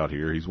Feldman's out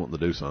here. He's wanting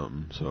to do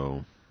something,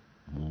 so.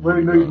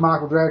 Really do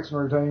Michael Jackson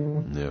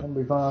routine. Yeah. That'll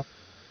be fine.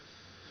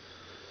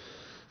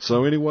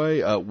 So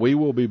anyway, we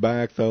will be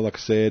back, though. Like I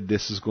said,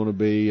 this is going to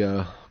be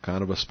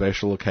kind of a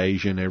special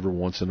occasion every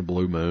once in a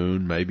blue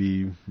moon,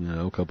 maybe,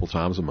 a couple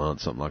times a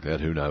month, something like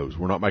that. Who knows?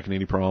 We're not making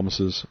any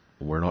promises.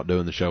 We're not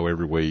doing the show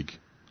every week.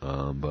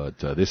 But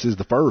this is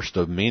the first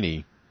of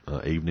many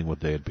Evening with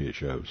Dead Pitt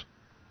shows.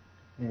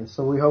 Yeah,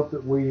 so we hope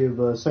that we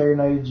have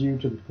serenaded you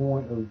to the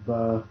point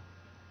of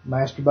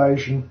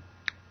masturbation.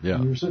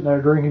 Yeah. You're sitting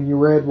there drinking your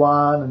red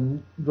wine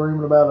and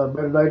dreaming about a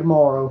better day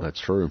tomorrow. That's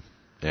true.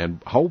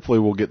 And hopefully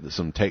we'll get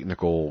some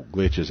technical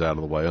glitches out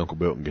of the way. Uncle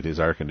Bill can get his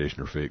air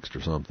conditioner fixed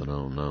or something. I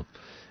don't know.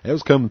 It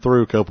was coming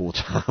through a couple of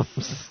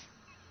times.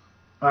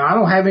 I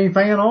don't have any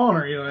fan on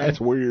or anything. That's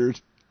weird.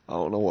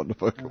 don't know what the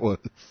fuck it was.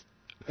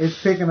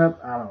 It's picking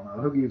up, I don't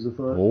know, who gives a fuck?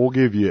 Well, we'll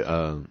give you,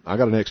 I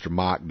got an extra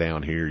mic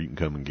down here. You can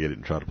come and get it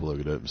and try to plug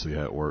it up and see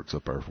how it works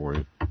up there for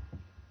you.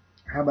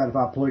 How about if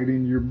I plug it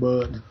into your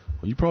butt? Well,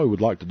 you probably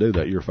would like to do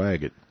that. You're a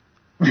faggot.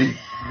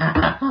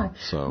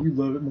 So you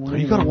love it more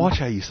than you got to watch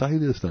how you say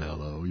this now,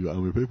 though. I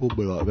mean, people will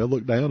be like, they'll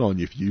look down on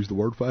you if you use the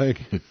word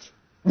faggot.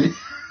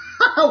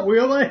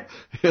 Will they?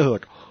 Yeah,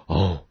 like,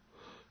 oh,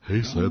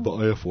 he said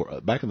the F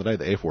word. Back in the day,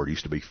 the F word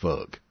used to be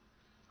fuck.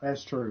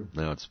 That's true.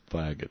 Now it's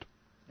faggot.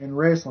 In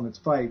wrestling, it's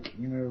fake.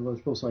 You know, they're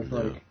supposed to say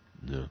fake.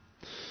 Yeah.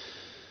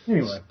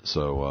 Anyway.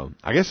 So,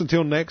 I guess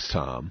until next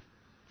time,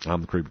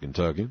 I'm the Creepy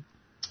Kentuckian.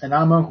 And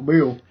I'm Uncle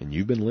Bill. And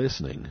you've been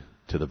listening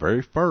to the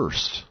very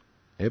first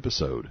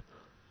episode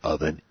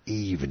of An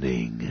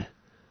Evening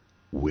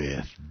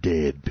with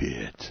Dead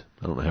Pit.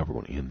 I don't know how we're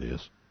going to end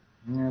this.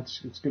 Yeah,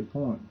 it's a good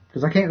point.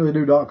 Because I can't really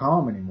do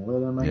 .com anymore.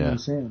 That doesn't make any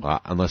sense.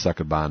 Unless I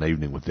could buy An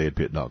Evening with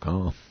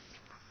DeadPit.com.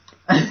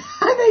 An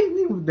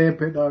Evening with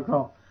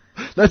DeadPit.com.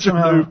 That's your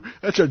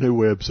new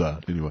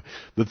website. Anyway,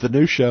 but the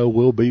new show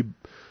will be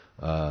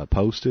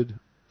posted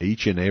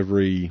each and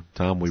every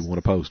time we want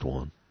to post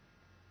one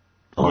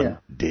on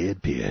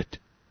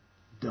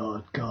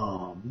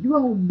DeadPit.com. You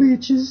old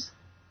bitches.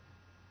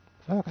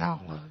 Fuck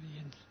all of you.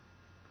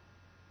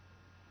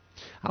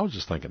 I was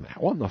just thinking,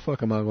 what in the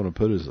fuck am I going to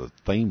put as a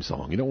theme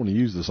song? You don't want to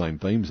use the same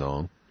theme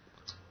song.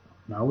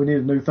 No, we need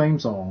a new theme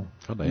song.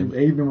 God damn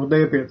it. Even with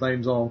Dead Pit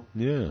theme song.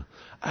 Yeah.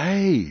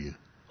 Hey,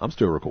 I'm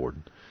still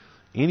recording.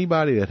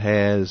 Anybody that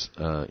has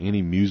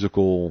any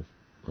musical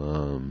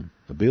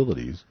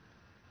abilities,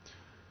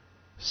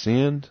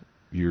 send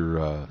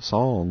your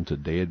song to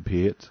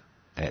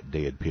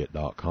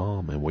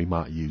deadpit@deadpit.com, and we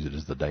might use it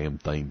as the damn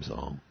theme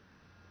song.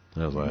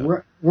 How's that?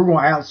 We're going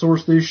to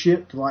outsource this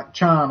shit to like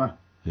China.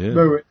 Yeah.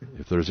 Do it.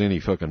 If there's any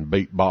fucking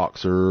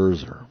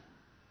beatboxers or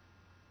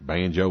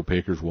banjo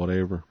pickers,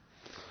 whatever,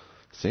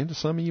 send us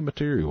some of your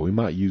material. We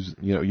might use,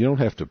 you don't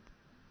have to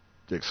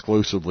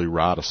exclusively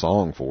write a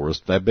song for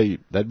us. That'd be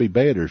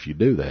better if you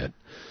do that.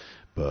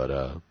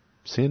 But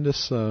send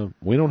us.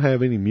 We don't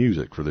have any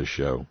music for this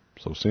show,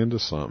 so send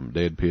us something.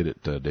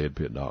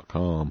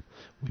 Deadpit@deadpit.com.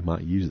 We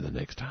might use it the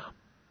next time.